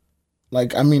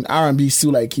 like I mean, R&B is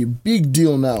still like a big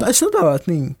deal now. It's not our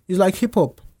thing. It's like hip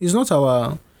hop. It's not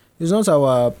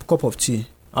our cup of tea.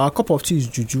 Our cup of tea is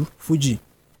juju, Fuji,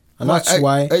 and that's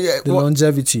why the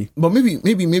longevity. But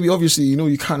maybe obviously, you know,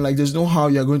 you can't, like, there's no how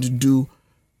you're going to do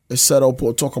a setup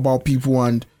or talk about people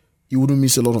and you wouldn't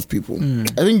miss a lot of people.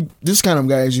 I think this kind of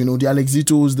guys, you know, the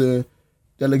Alexitos,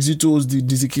 the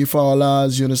Dizzy K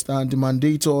Fowlers, you understand, the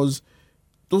Mandators,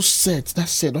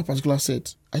 that particular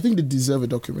set, I think they deserve a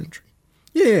documentary.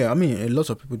 Yeah, I mean, a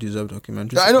lot of people deserve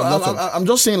documentaries. I know. I'm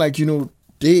just saying, like, you know,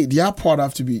 their part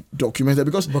have to be documented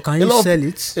because. But can you sell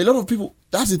it? A lot of people.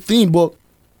 That's the thing. But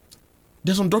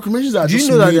there's some documentaries that. Do you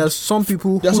know that there's some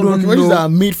people who don't know that are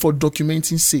made for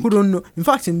documenting sake? Who don't know? In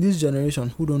fact, in this generation,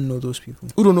 who don't know those people?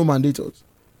 Who don't know Mandators?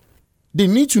 They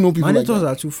need to know people. Mandators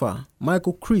like are too far.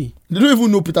 Michael Cree. They don't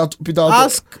even know Peter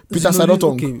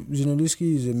Sadotong. Okay,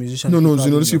 Zinoliski is a musician. No,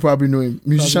 Zinoliski probably know him.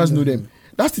 Musicians know them.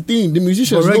 That's the thing. The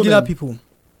musicians know them.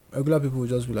 Regular people will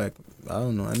just be like, I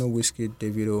don't know. I know Whiskey,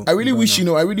 Davido. I really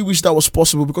wish that was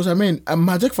possible because I mean,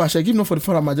 Majek Fashek, if not for the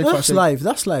fact that Majek Fashek,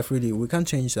 that's life. Really, we can't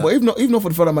change that. But if not for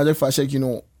the fact that Majek Fashek, you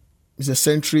know, is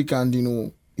eccentric and you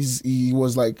know, he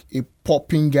was like a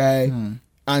popping guy,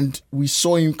 and we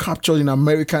saw him captured in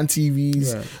American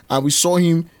TVs, and we saw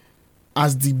him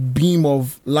as the beam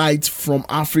of light from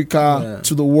Africa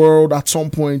to the world at some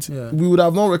point. We would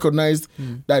have not recognized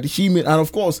that he made, and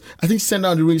of course, I think Send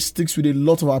Down the Rain sticks with a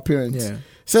lot of our parents.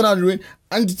 Send Down the Rain,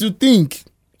 and to think,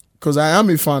 because I am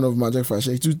a fan of Majek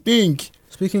Fashek, to think.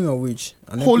 Speaking of which,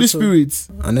 Holy Spirit.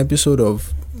 An episode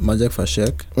of Majek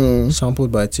Fashek,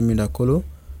 sampled by Timi Dakolo,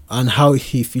 and how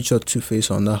he featured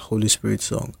Two-Face on that Holy Spirit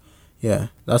song. Yeah,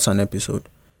 that's an episode.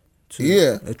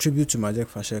 A tribute to Majek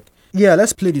Fashek. Yeah,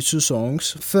 let's play the two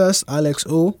songs. First, Alex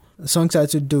O, the song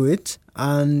titled Do It,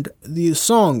 and the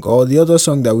song, or the other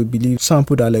song that we believe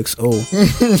sampled Alex O.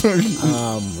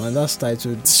 And that's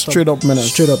titled Straight Up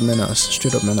Menace.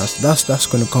 That's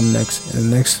going to come next, in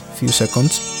the next few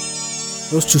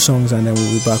seconds. Those two songs, and then we'll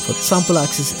be back for Sample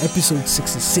Access episode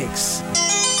 66.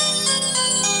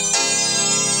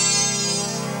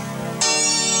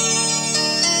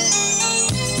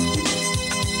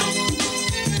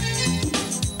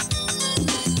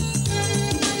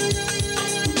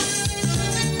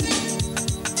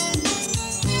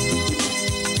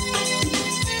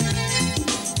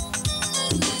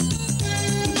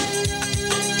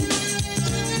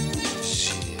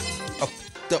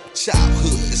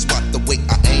 Childhood is right the way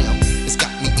I am. It's got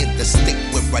me in the state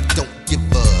where I don't give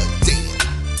a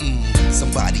damn.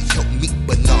 Somebody help me,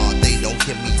 but nah, they don't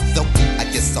hear me though. I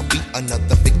guess I'll be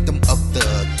another victim of the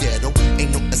ghetto. Ain't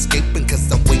no escaping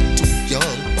cause I'm way too young.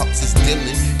 Pops is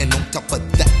dealing, and on top of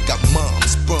that got mom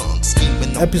sprung,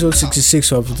 scheming. Episode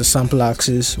 66 of the Sample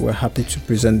Axis. We're happy to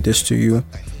present this to you.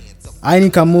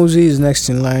 Eiht Kamoze is next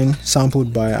in line,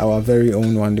 sampled by our very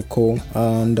own Wande.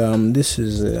 And this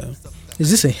is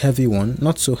this a heavy one?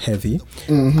 Not so heavy.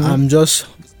 I'm just,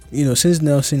 since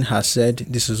Nelson has said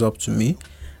this is up to me,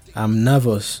 I'm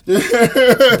nervous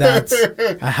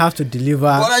that I have to deliver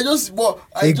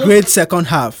a great second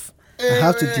half. I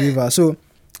have to deliver. So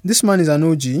this man is an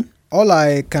OG. All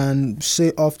I can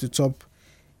say off the top,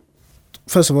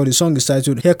 first of all, the song is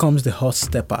titled Here Comes the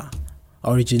Hotstepper.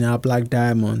 Original Black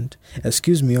Diamond.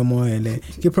 Excuse me,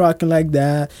 Omo. Keep rocking like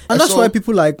that. And that's why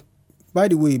people like, by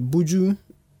the way, Buju,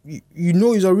 you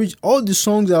know, all the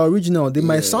songs are original. They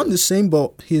might sound the same,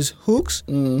 but his hooks,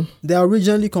 they are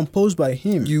originally composed by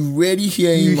him. You rarely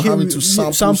hear him having to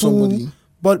sample somebody.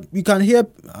 But you can hear,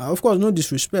 of course, no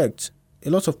disrespect, a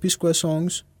lot of P-Square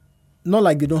songs, not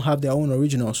like they don't have their own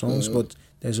original songs, but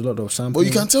there's a lot of sampling. But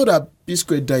you can tell that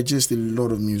P-Square digests a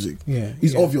lot of music. Yeah.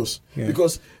 It's obvious. Yeah.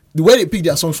 Because the way they pick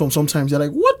their songs from, sometimes they're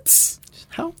like, what?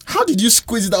 How did you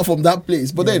squeeze it out from that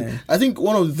place? But then I think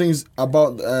one of the things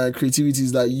about creativity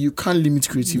is that you can't limit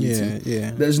creativity.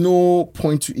 Yeah. There's no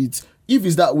point to it. If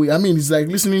it's that way, I mean, it's like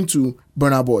listening to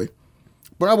Burna Boy.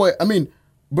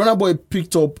 Burna Boy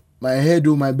picked up My Head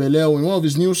or My Belle in one of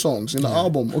his new songs in the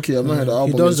album. Okay, I've not heard the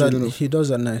album. He does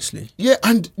that nicely. Yeah,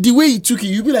 and the way he took it,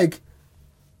 you'd be like,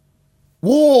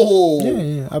 whoa,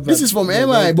 this is from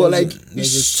MI, but like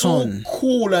it's so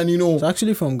cool, and it's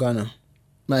actually from Ghana.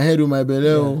 My Head or My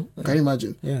Belle, can you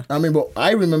imagine? Yeah, I mean, but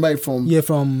I remember it from MI's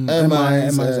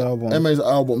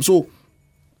album. So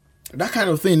that kind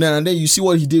of thing. And then you see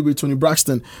what he did with Tony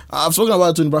Braxton. I've spoken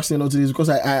about Tony Braxton a lot today because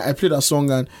I played that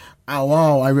song and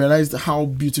wow, I realized how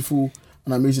beautiful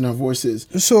and amazing her voice is.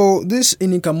 So this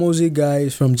Kamoze guy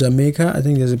is from Jamaica. I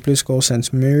think there's a place called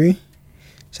St. Mary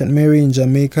in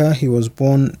Jamaica. He was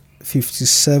born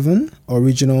 57.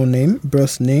 Original name,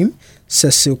 birth name,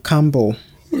 Cecil Campbell.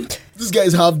 These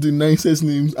guys have the nicest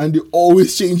names and they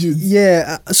always change it.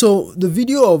 Yeah, so the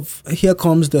video of Here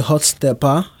Comes the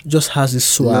Hotstepper just has this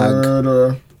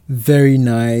swag. Very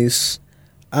nice.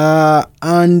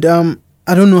 And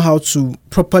I don't know how to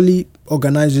properly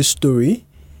organize this story.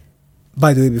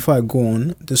 By the way, before I go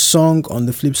on, the song on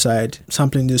the flip side,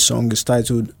 sampling this song is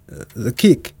titled The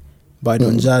Kick by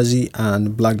Don Jazzy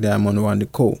and Black Diamond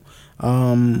Wande Co.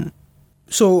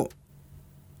 So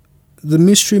the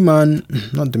mystery man,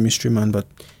 not the mystery man, but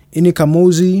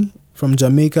Kamoze from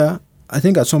Jamaica, I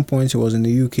think at some point he was in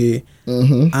the UK,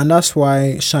 and that's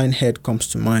why Shinehead comes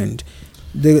to mind.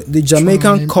 The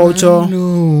Jamaican culture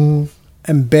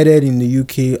embedded in the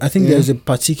UK, I think there's a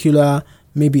particular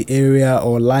maybe area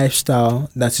or lifestyle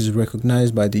that is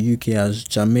recognized by the UK as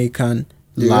Jamaican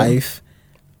life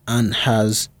and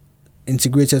has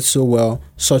integrated so well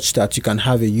such that you can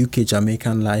have a UK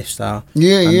Jamaican lifestyle.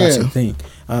 That's the thing.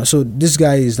 So this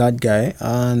guy is that guy,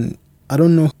 and I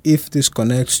don't know if this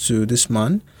connects to this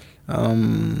man.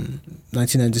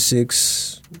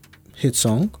 1996 hit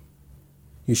song.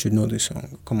 You should know this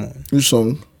song. Come on. Which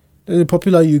song? There's a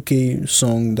popular UK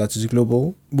song that is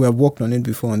global. We have worked on it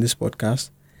before on this podcast.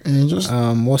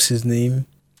 What's his name?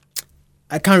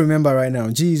 I can't remember right now.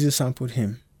 Jazzy sampled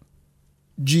him.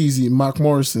 Jazzy, Mark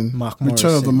Morrison.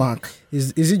 Return of the Mark.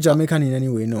 Is it Jamaican in any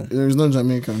way? No. It's not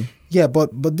Jamaican. Yeah, but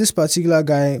this particular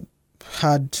guy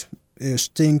had a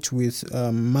stint with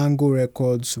Mango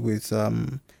Records, with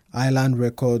Island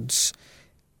Records.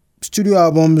 Studio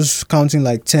albums counting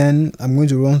like 10. I'm going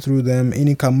to run through them.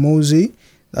 Kamoze,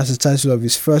 that's the title of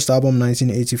his first album,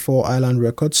 1984, Island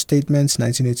Records. Statements,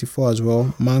 1984 as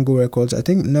well. Mango Records. I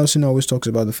think Nelson always talks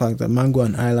about the fact that Mango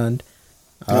and Island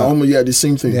the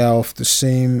same thing. They are of the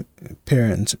same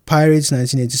parents. Pirates,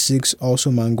 1986, also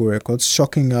Mango Records.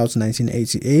 Shocking Out,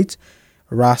 1988,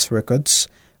 Ras Records.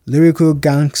 Lyrical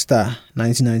Gangster,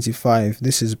 1995.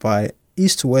 This is by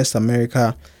East West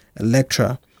America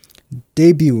Electra.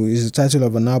 Debut is the title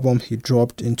of an album he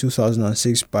dropped in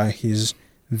 2006 by his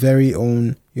very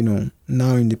own,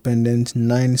 now independent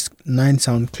 9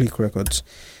 Sound Click Records.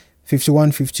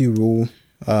 5150 Rule,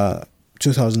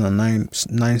 2009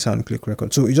 9 Sound Click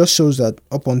Records. So it just shows that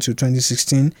up until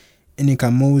 2016,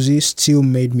 Kamoze still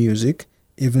made music,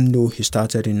 even though he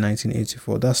started in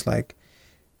 1984. That's like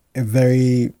a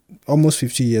very almost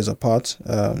 50 years apart,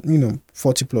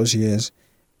 40 plus years.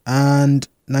 And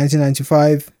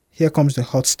 1995, Here Comes the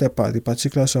Hotstepper, the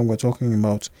particular song we're talking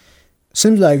about.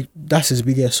 Seems like that's his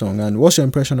biggest song. And what's your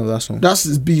impression of that song? That's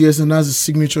his biggest and that's his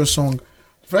signature song.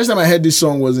 First time I heard this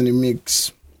song was in a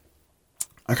mix.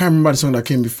 I can't remember the song that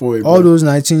came before it. All those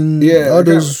 19... Yeah, all I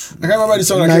those... can't remember the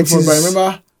song that came before,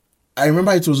 but I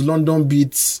remember it was London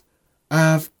Beats.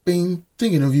 I've been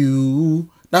thinking of you.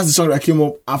 That's the song that came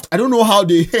up after. I don't know how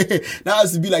they... that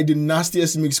has to be like the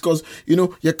nastiest mix because,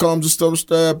 here comes the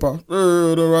stepper.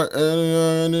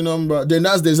 Any number. Then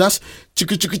that's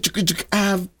chicka, chicka, chicka, chicka.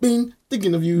 I've been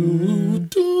thinking of you.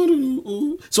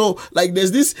 So, like,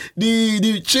 there's this...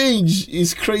 The change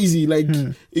is crazy. Like,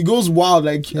 it goes wild.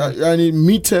 Like, and it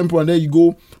mid-tempo and then you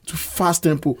go to fast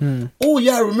tempo. Oh,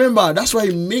 yeah, I remember. That's why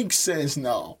it makes sense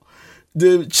now.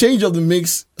 The change of the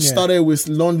mix started with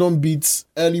London Beats,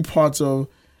 early parts of...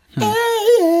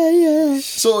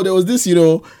 So there was this,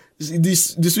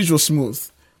 the switch was smooth.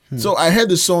 So I heard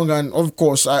the song and of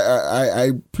course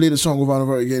I played the song over and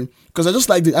over again because I just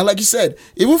liked it. And like you said,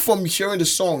 even from hearing the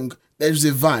song, there's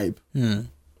a vibe.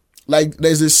 Like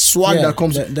there's a swag that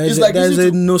comes. There's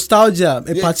a nostalgia,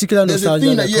 a particular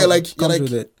nostalgia that comes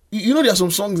with it. There are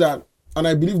some songs that, and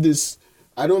I believe this,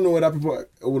 I don't know whether people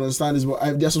would understand this, but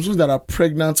there are some songs that are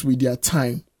pregnant with their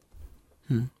time.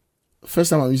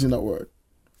 First time I'm using that word.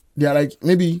 They are like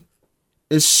maybe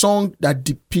a song that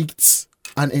depicts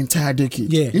an entire decade.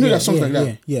 There are songs like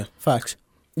that. Yeah, facts.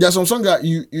 There are some songs that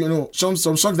some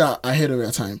songs that are ahead of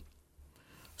their time.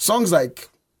 Songs like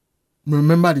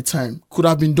Remember the Time could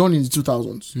have been done in the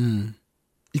 2000s.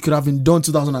 It could have been done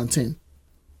 2010.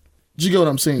 Do you get what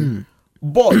I'm saying?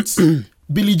 But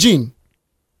Billie Jean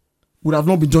would have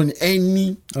not been done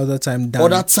any other time than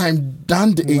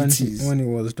the 80s. When it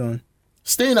was done.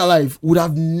 Staying Alive would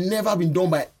have never been done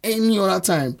by any other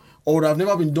time or would have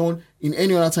never been done in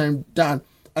any other time than.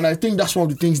 And I think that's one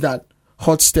of the things that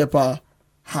Hotstepper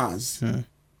has.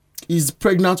 He's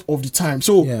pregnant of the time.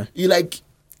 So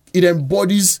it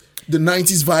embodies the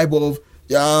 90s vibe of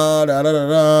da da da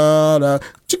da da.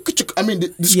 I mean,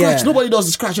 the scratch. Nobody does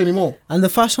the scratch anymore. And the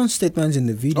fashion statements in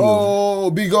the video.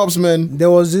 Oh, big ups, man. There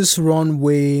was this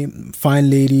runway, fine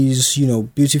ladies,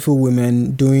 beautiful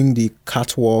women doing the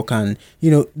catwalk, and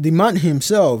the man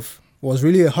himself was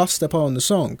really a hotstepper on the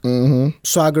song,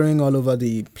 swaggering all over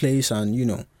the place, and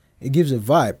it gives a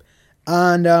vibe.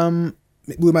 And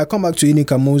we might come back to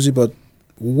Kamoze, but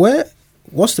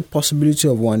what's the possibility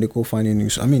of Wande finding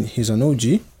news? I mean, he's an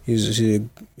OG. He's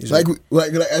like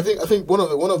I think one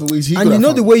of the ways he, and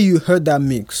the way you heard that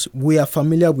mix, we are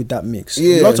familiar with that mix.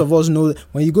 Yeah. Lots of us know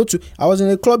when you go to. I was in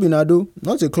a club in Ado,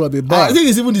 not a club, a bar. I think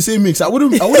it's even the same mix. I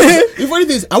wouldn't. If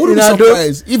anything, I wouldn't be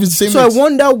surprised if it's the same. So mix. I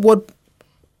wonder what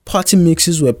party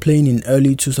mixes were playing in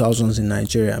early 2000s in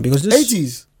Nigeria, because this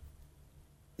 80s.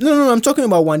 No, I'm talking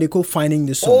about Wande finding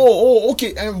the song. Oh,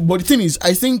 okay. But the thing is,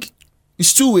 I think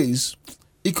it's two ways.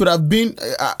 It could have been.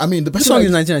 I mean, the person. The song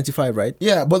is 1995, right?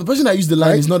 Yeah, but the person that used the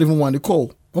line is not even Wande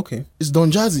Cole. Okay, it's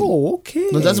Don Jazzy. Oh, okay.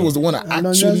 Don Jazzy was the one that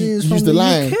actually used the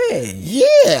line. UK.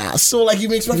 Yeah, so like it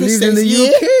makes perfect sense. In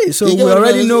the UK, so we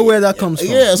already know where that comes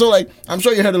from. Yeah, so like I'm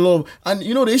sure you heard a lot of, and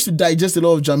they used to digest a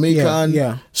lot of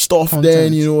Jamaican stuff. Content.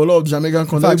 Then a lot of Jamaican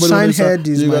content. Shine Head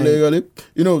is I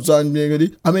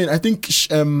mean, I think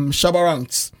Shabba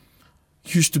Ranks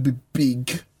used to be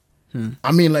big.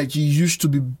 I mean, like he used to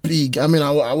be big. I mean,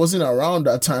 I wasn't around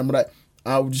that time, but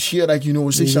I would hear say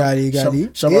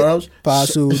Shabba Ranks.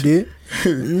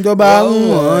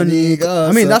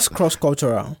 I mean, that's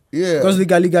cross-cultural. Yeah. Because the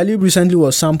Gali Gali recently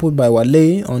was sampled by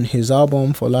Wale on his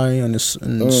album for Larry on his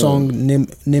song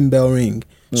Name Bell Ring.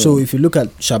 So if you look at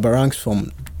Shabba Ranks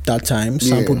from that time,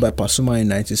 sampled by Pasuma in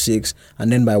 96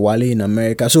 and then by Wale in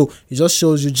America. So it just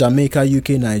shows you Jamaica, UK,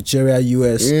 Nigeria,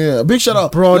 US. Yeah, big shout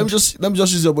out. Let me just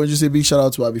use your point. Just say big shout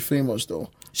out to Abi Famous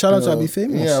though. Shout out to Abi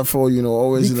Famous. Yeah, for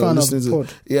always big fan listening of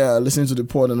the pod. Listening to the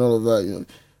pod and all of that.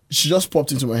 She just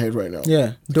popped into my head right now.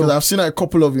 Yeah, because I've seen a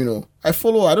couple of I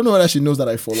follow. I don't know whether she knows that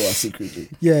I follow her secretly.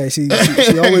 Yeah, she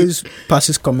always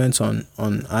passes comments on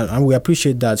and we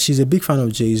appreciate that. She's a big fan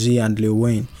of Jay-Z and Lil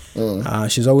Wayne.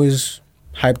 She's always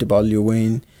hyped about Lil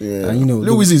Wayne. Yeah, and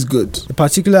Lil Wayne is good. The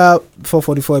particular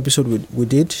 444 episode we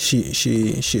did, she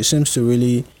seems to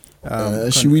really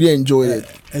she really enjoyed it.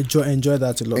 Enjoy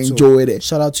that a lot. Enjoyed it.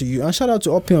 Shout out to you, and shout out to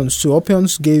Oppions too.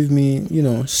 Oppions gave me,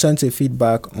 sent a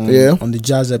feedback on the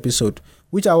jazz episode,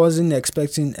 which I wasn't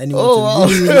expecting anyone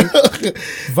to really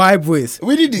vibe with.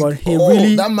 We did it. But he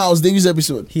really, that Miles Davis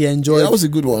episode. He enjoyed. That was a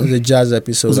good one. The jazz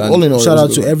episode. Shout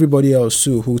out to everybody else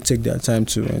too who take their time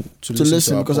to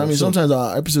listen because I mean sometimes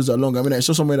our episodes are long. I mean I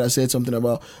saw somebody that said something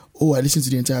about I listened to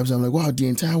the entire episode. I'm like, wow, the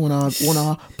entire 1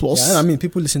 hour plus. Yeah, I mean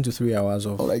people listen to 3 hours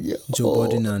of Joe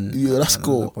Budden and that's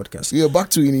cool podcast. Yeah, back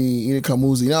to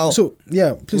Kamoze now. So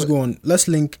please go on. Let's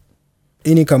link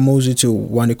Kamoze to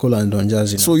Wande and Don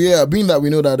Jazzy. So being that we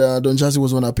know that Don Jazzy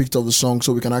was the one that picked up the song,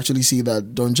 so we can actually see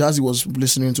that Don Jazzy was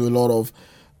listening to a lot of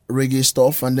reggae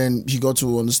stuff, and then he got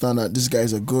to understand that these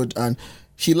guys are good, and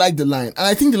he liked the line, and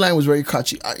I think the line was very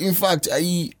catchy. In fact,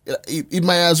 it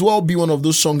might as well be one of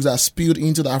those songs that spilled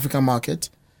into the African market.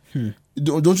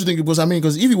 Don't you think?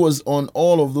 Because if it was on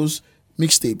all of those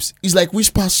mixtapes, it's like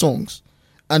whisper songs,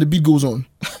 and the beat goes on.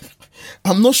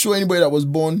 I'm not sure anybody that was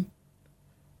born,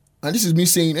 and this is me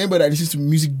saying anybody that listens to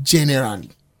music generally,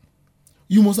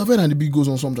 you must have heard and the beat goes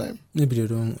on sometime. Maybe they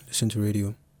don't listen to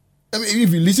radio. I mean,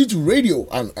 if you listen to radio,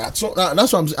 and that's what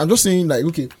I'm just saying. Like,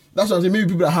 okay, that's what I'm saying. Maybe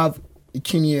people that have a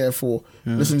keen ear for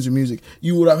listening to music,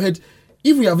 you would have heard.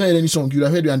 If we have heard any song, you would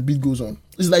have heard and beat goes on.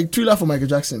 It's like Thriller for Michael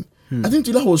Jackson. I think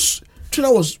Thriller was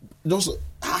just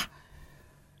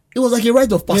it was like a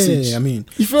rite of passage. Yeah, I mean,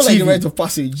 it felt like a rite of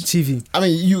passage. TV. I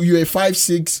mean, you're a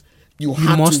 5'6". You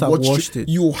must have watched it.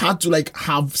 You had to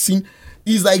have seen.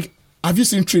 It's like, have you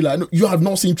seen Thriller? No, you have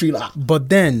not seen Thriller. But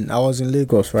then I was in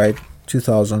Lagos, right?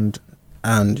 2000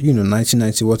 and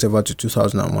 1990 whatever to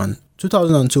 2001.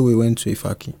 2002 we went to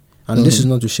Ifaki, and this is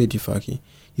not to shade Ifaki.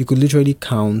 You could literally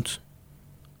count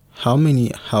how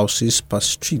many houses per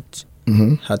street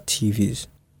had TVs.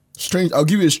 Strange. I'll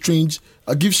give strange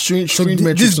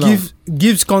metrics now. This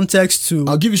gives context to.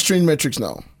 I'll give you strange metrics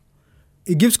now.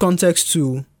 It gives context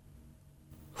to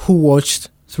who watched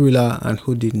Thriller and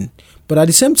who didn't. But at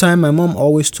the same time, my mom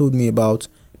always told me about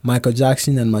Michael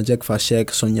Jackson and Majek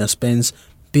Fashek, Sonia Spence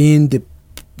being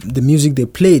the music they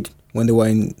played when they were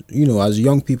in, as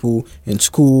young people in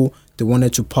school. They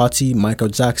wanted to party. Michael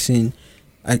Jackson,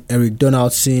 Eric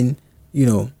Donaldson,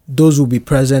 those will be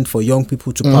present for young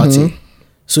people to party.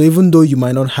 So even though you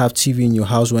might not have TV in your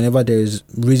house, whenever there is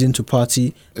reason to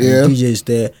party and the DJ is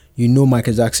there,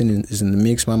 Michael Jackson is in the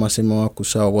mix, Mama Say Mama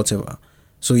Kusa or whatever.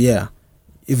 So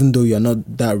it even though you're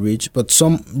not that rich. But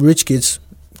some rich kids,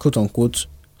 quote unquote,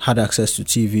 had access to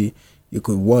TV. You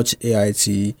could watch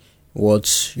AIT,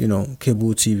 watch,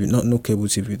 cable TV. No cable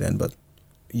TV then, but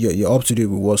you're up to date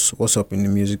with what's up in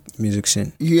the music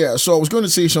scene. Yeah, so I was going to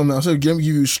say something. I said, let me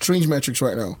give you strange metrics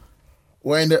right now.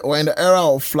 We're in the era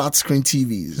of flat screen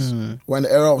TVs. We're in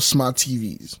the era of smart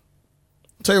TVs.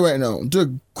 I'll tell you right now, do a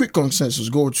quick consensus.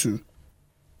 Go to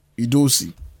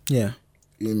Idosi. Yeah.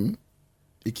 In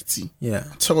Ekiti. Yeah.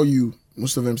 I tell you,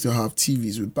 most of them still have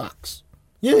TVs with backs.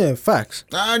 Yeah, facts.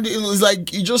 And it's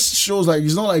like, it just shows like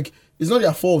it's not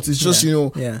their fault. It's just,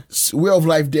 way of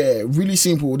life there. Really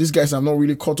simple. These guys have not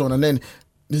really caught on. And then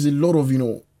there's a lot of,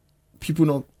 people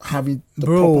not having the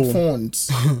proper phones.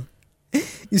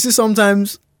 You see,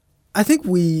 sometimes I think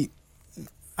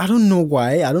I don't know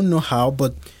why, I don't know how,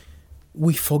 but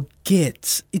we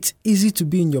forget. It's easy to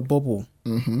be in your bubble.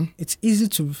 Mm-hmm. It's easy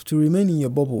to remain in your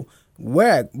bubble.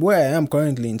 Where I am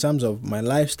currently in terms of my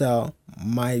lifestyle,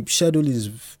 my schedule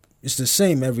is the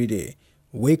same every day.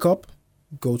 Wake up,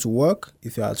 go to work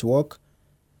if you're at work,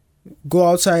 go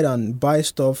outside and buy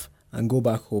stuff and go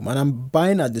back home. And I'm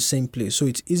buying at the same place. So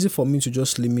it's easy for me to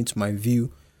just limit my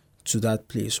view to that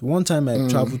place. One time I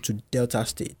traveled to Delta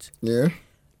State. Yeah.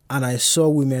 And I saw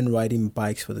women riding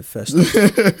bikes for the first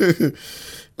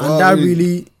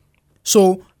time.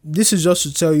 So this is just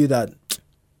to tell you that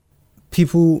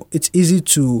people, it's easy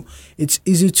to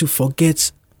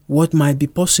forget what might be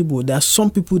possible. There are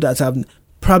some people that have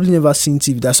probably never seen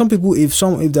TV. There are some people, if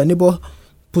their neighbor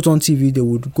put on TV, they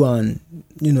would go and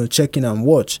check in and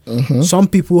watch. Mm-hmm. Some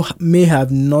people may have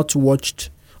not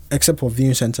watched, except for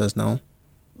viewing centers now,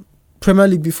 Premier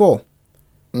League before.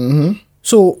 Mm-hmm.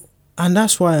 So, and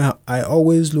that's why I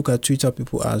always look at Twitter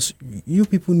people as, you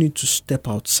people need to step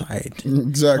outside.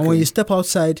 Exactly. And when you step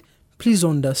outside, please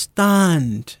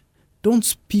understand. Don't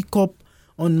speak up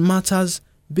on matters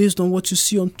based on what you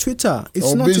see on Twitter.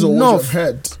 It's not enough. On what you've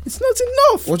heard. It's not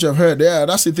enough. What you've heard, yeah,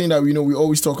 that's the thing that we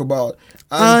always talk about.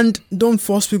 And don't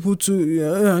force people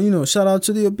to, shout out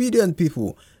to the obedient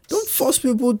people. Don't force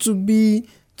people to be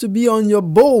on your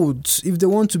boat. If they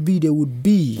want to be, they would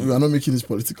be. We are not making this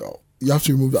political. You have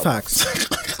to remove that. Facts.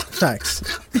 Facts.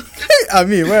 I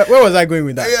mean, where was I going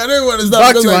with that? Yeah, I don't understand.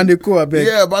 Back to Wande, I beg.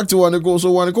 Yeah, back to Wande.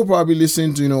 So Wande probably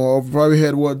listened to, or probably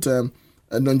heard what Don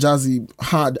Jazzy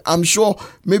had. I'm sure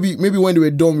maybe when they were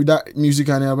done with that music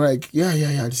and they were like, yeah,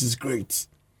 this is great.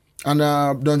 And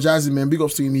Don Jazzy, man, big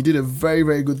ups to him. He did a very,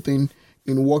 very good thing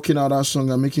in working out that song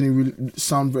and making it really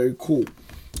sound very cool.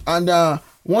 And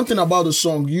one thing about the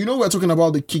song, we're talking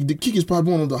about the kick. The kick is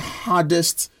probably one of the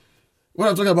hardest. When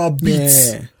I'm talking about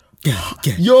beats.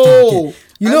 Yo!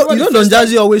 Don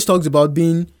Jazzy always talks about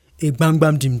being a bang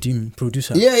bang dim dim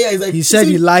producer. Yeah, he's like, he said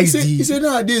he said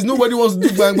nowadays nobody wants to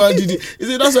do bang bang dim dim. He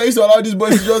said that's why I used to allow these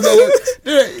boys to just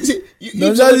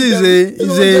Don Jazzy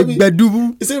is a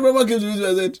bedubu. He said Rama came to me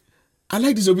and said, I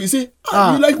like this beat. He said,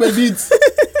 you like my beats?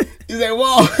 He's like,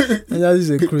 wow. Don Jazzy is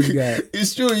a crazy guy.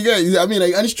 It's true, you guys. I mean,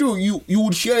 and it's true. You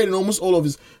would share it in almost all of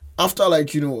his. After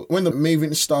when the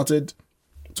Maven started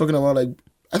talking about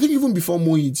I think even before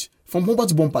Moid, from bumper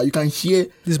to bumper, you can hear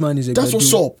this man is a that's bedu.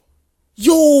 What's up.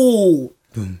 Yo!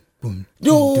 Boom, boom.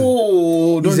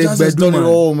 Yo! Don Jazzy's done it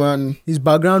all, man. His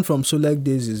background from Soleg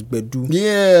days is bedu.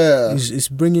 Yeah. He's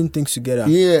bringing things together.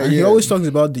 Yeah, and he always talks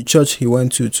about the church he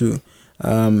went to too.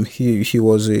 He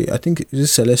was I think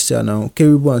this Celestial now,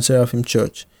 Kerubu and Seraphim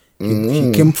Church.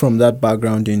 He came from that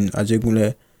background in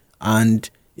Ajegunle, and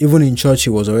even in church, he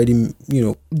was already, with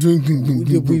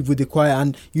the choir.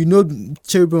 And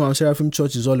Cherubim and Seraphim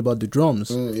Church is all about the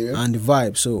drums and the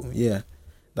vibe. So, yeah,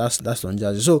 that's Don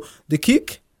Jazzy. So, the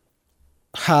kick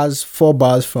has 4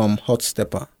 bars from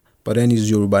Hotstepper, but then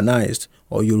it's Yorubanized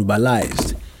or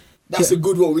Yorubalized. That's a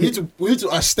good one. We need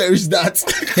to asterisk that.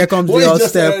 Here comes the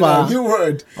Hotstepper. New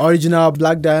word. Original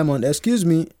Black Diamond. Excuse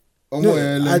me. No,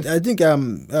 I think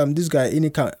this guy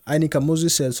Kamoze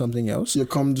said something else. Here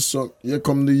come the song. Here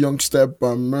come the young step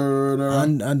and murder.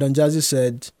 And Don Jazzy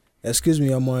said, "Excuse me,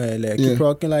 keep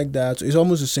rocking like that." So it's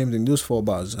almost the same thing. Those 4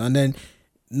 bars, and then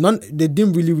they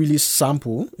didn't really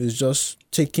sample. It's just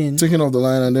taking off the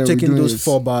line and then taking those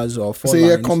 4 bars or 4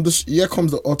 lines. Here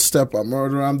comes the hot step and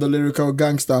murder. I'm the lyrical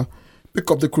gangster. Pick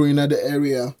up the crew in the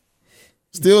area.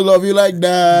 Still love you like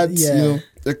that. Yeah.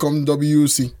 Here come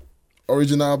WC.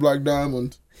 Original Black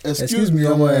Diamond. Excuse me,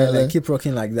 keep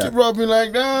rocking like that. Keep rocking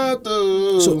like that.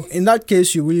 So in that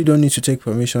case, you really don't need to take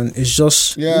permission. It's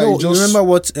just you remember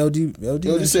what LD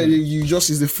said. You just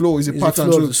is the flow, is a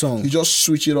pattern of the song. You just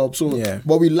switch it up. So,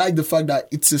 but we like the fact that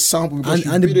it's a sample because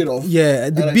you beat it off. Yeah,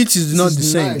 the beat is not the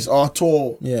same nice at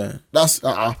all. Yeah, that's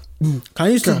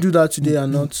Can you still do that today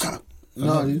and not?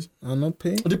 nowadays. Are not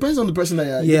paying? It depends on the person that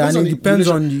you are. Yeah, and it depends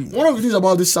on the. the. One of the things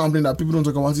about this sampling that people don't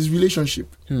talk about is relationship.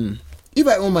 If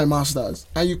I own my masters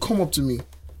and you come up to me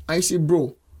and you say,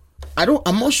 bro,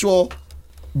 I'm not sure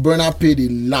Burna paid a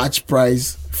large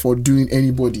price for doing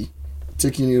anybody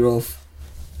taking it off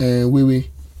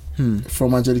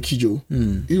from Angelique Kidjo.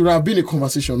 It would have been a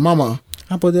conversation, Mama.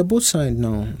 But they're both signed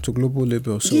now to global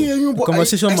label, so but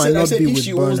conversation I might not said be if with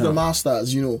she owns the Burna.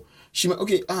 masters, she might,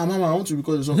 okay, Mama, I want to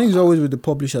record the song. I think it's always with the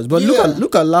publishers. But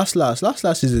look at Last Last. Last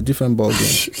Last is a different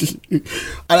ballgame.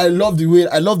 And I love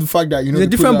the fact that It's a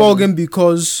different ballgame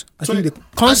because I think the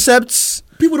concepts.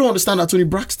 People don't understand that Tony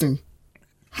Braxton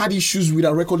had issues with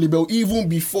a record label even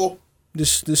before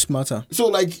this matter. So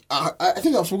like I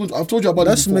think I've told you about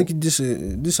Let's this before.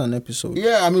 make this an episode.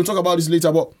 Yeah, I mean we'll talk about this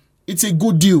later, but it's a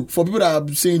good deal for people that are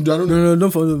saying I don't know. No,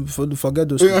 don't forget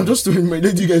those. I'm just to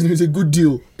let you guys know it's a good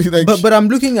deal. Like, but I'm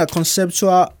looking at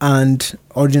conceptual and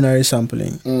ordinary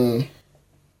sampling.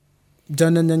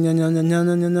 That's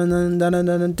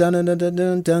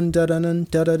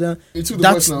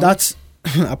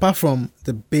apart from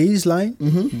the bass line,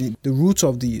 the roots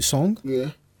of the song,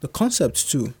 the concepts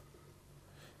too.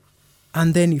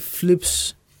 And then it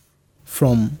flips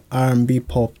from R&B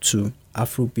pop to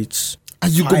Afrobeats.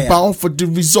 And you go bound for the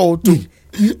result. The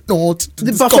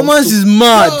performance is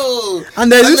mad. No.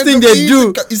 And there's this thing they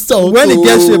do when it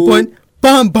gets to a point,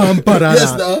 bam, bam, ba-da-da.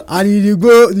 Yes, no. And you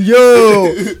go, yo.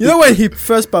 You know when he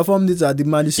first performed it at the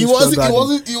Madison Square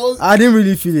Garden? I didn't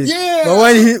really feel it. Yeah. But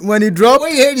when he dropped,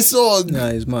 when you hear the song, yeah,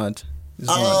 it's mad.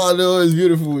 No, it's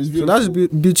beautiful. It's beautiful. So that's the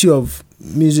beauty of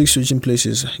music switching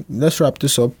places. Let's wrap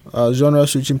this up. Genre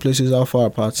switching places are far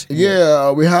apart.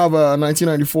 Yeah, we have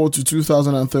 1994 to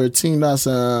 2013. That's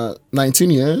 19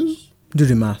 years. Do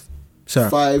the math, sir.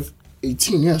 5,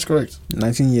 18. Yes, correct.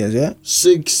 19 years, yeah?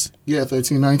 6,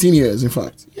 13, 19 years, in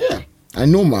fact. Yeah, I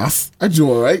know math. I do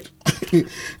all right.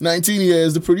 19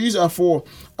 years. The producer for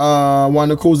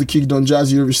Wande Calls the Kick Don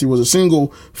Jazzy obviously was a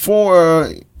single. For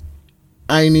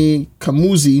Eiht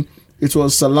Kamoze, it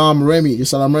was Salam Remy.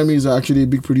 Salam Remy is actually a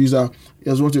big producer. He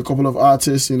has worked with a couple of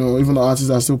artists, even the artists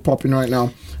that are still popping right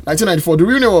now. 1994, the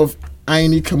real name of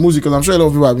Eiht Kamoze, because I'm sure a lot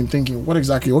of people have been thinking, what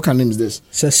kind of name is this?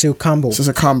 Cecil Campbell.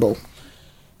 Cecil Campbell.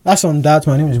 That's on that.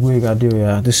 My name is Boy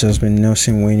Gadio. This has been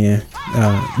Nelson Winia.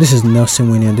 This is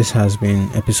Nelson Winia. This has been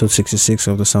episode 66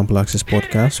 of the Sample Access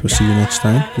Podcast. We'll see you next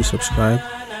time. Please subscribe,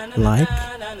 like,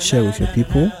 share with your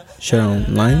people, share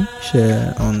online,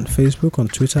 share on Facebook, on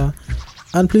Twitter,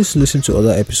 and please listen to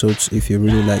other episodes if you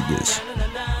really like this.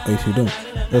 Or if you don't,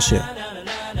 just share.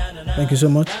 Thank you so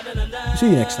much.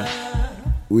 See you next time.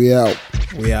 We out.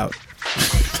 We out.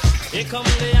 Here come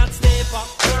the Hotstepper.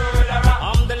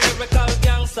 I'm the lyrical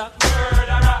gangster.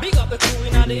 Big up the crew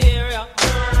in the area.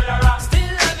 Still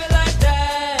love you like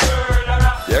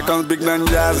that. Here comes Big Man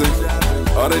Jazzy,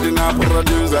 original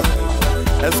producer.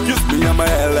 Excuse me, I'm a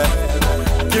LA.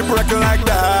 Keep rocking like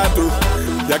that too.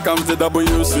 Here comes the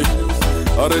WC,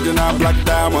 original Black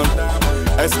Diamond.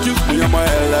 Excuse me, I'm a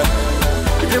LA.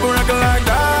 Keep rocking like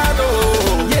that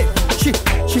oh. Yeah,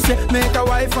 she said make a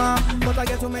wife but I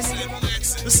get too many.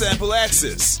 The Sample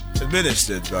Access,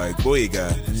 administered by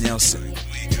Boyega Nelson.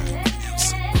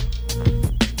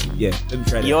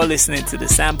 You're listening to the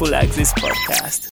Sample Access Podcast.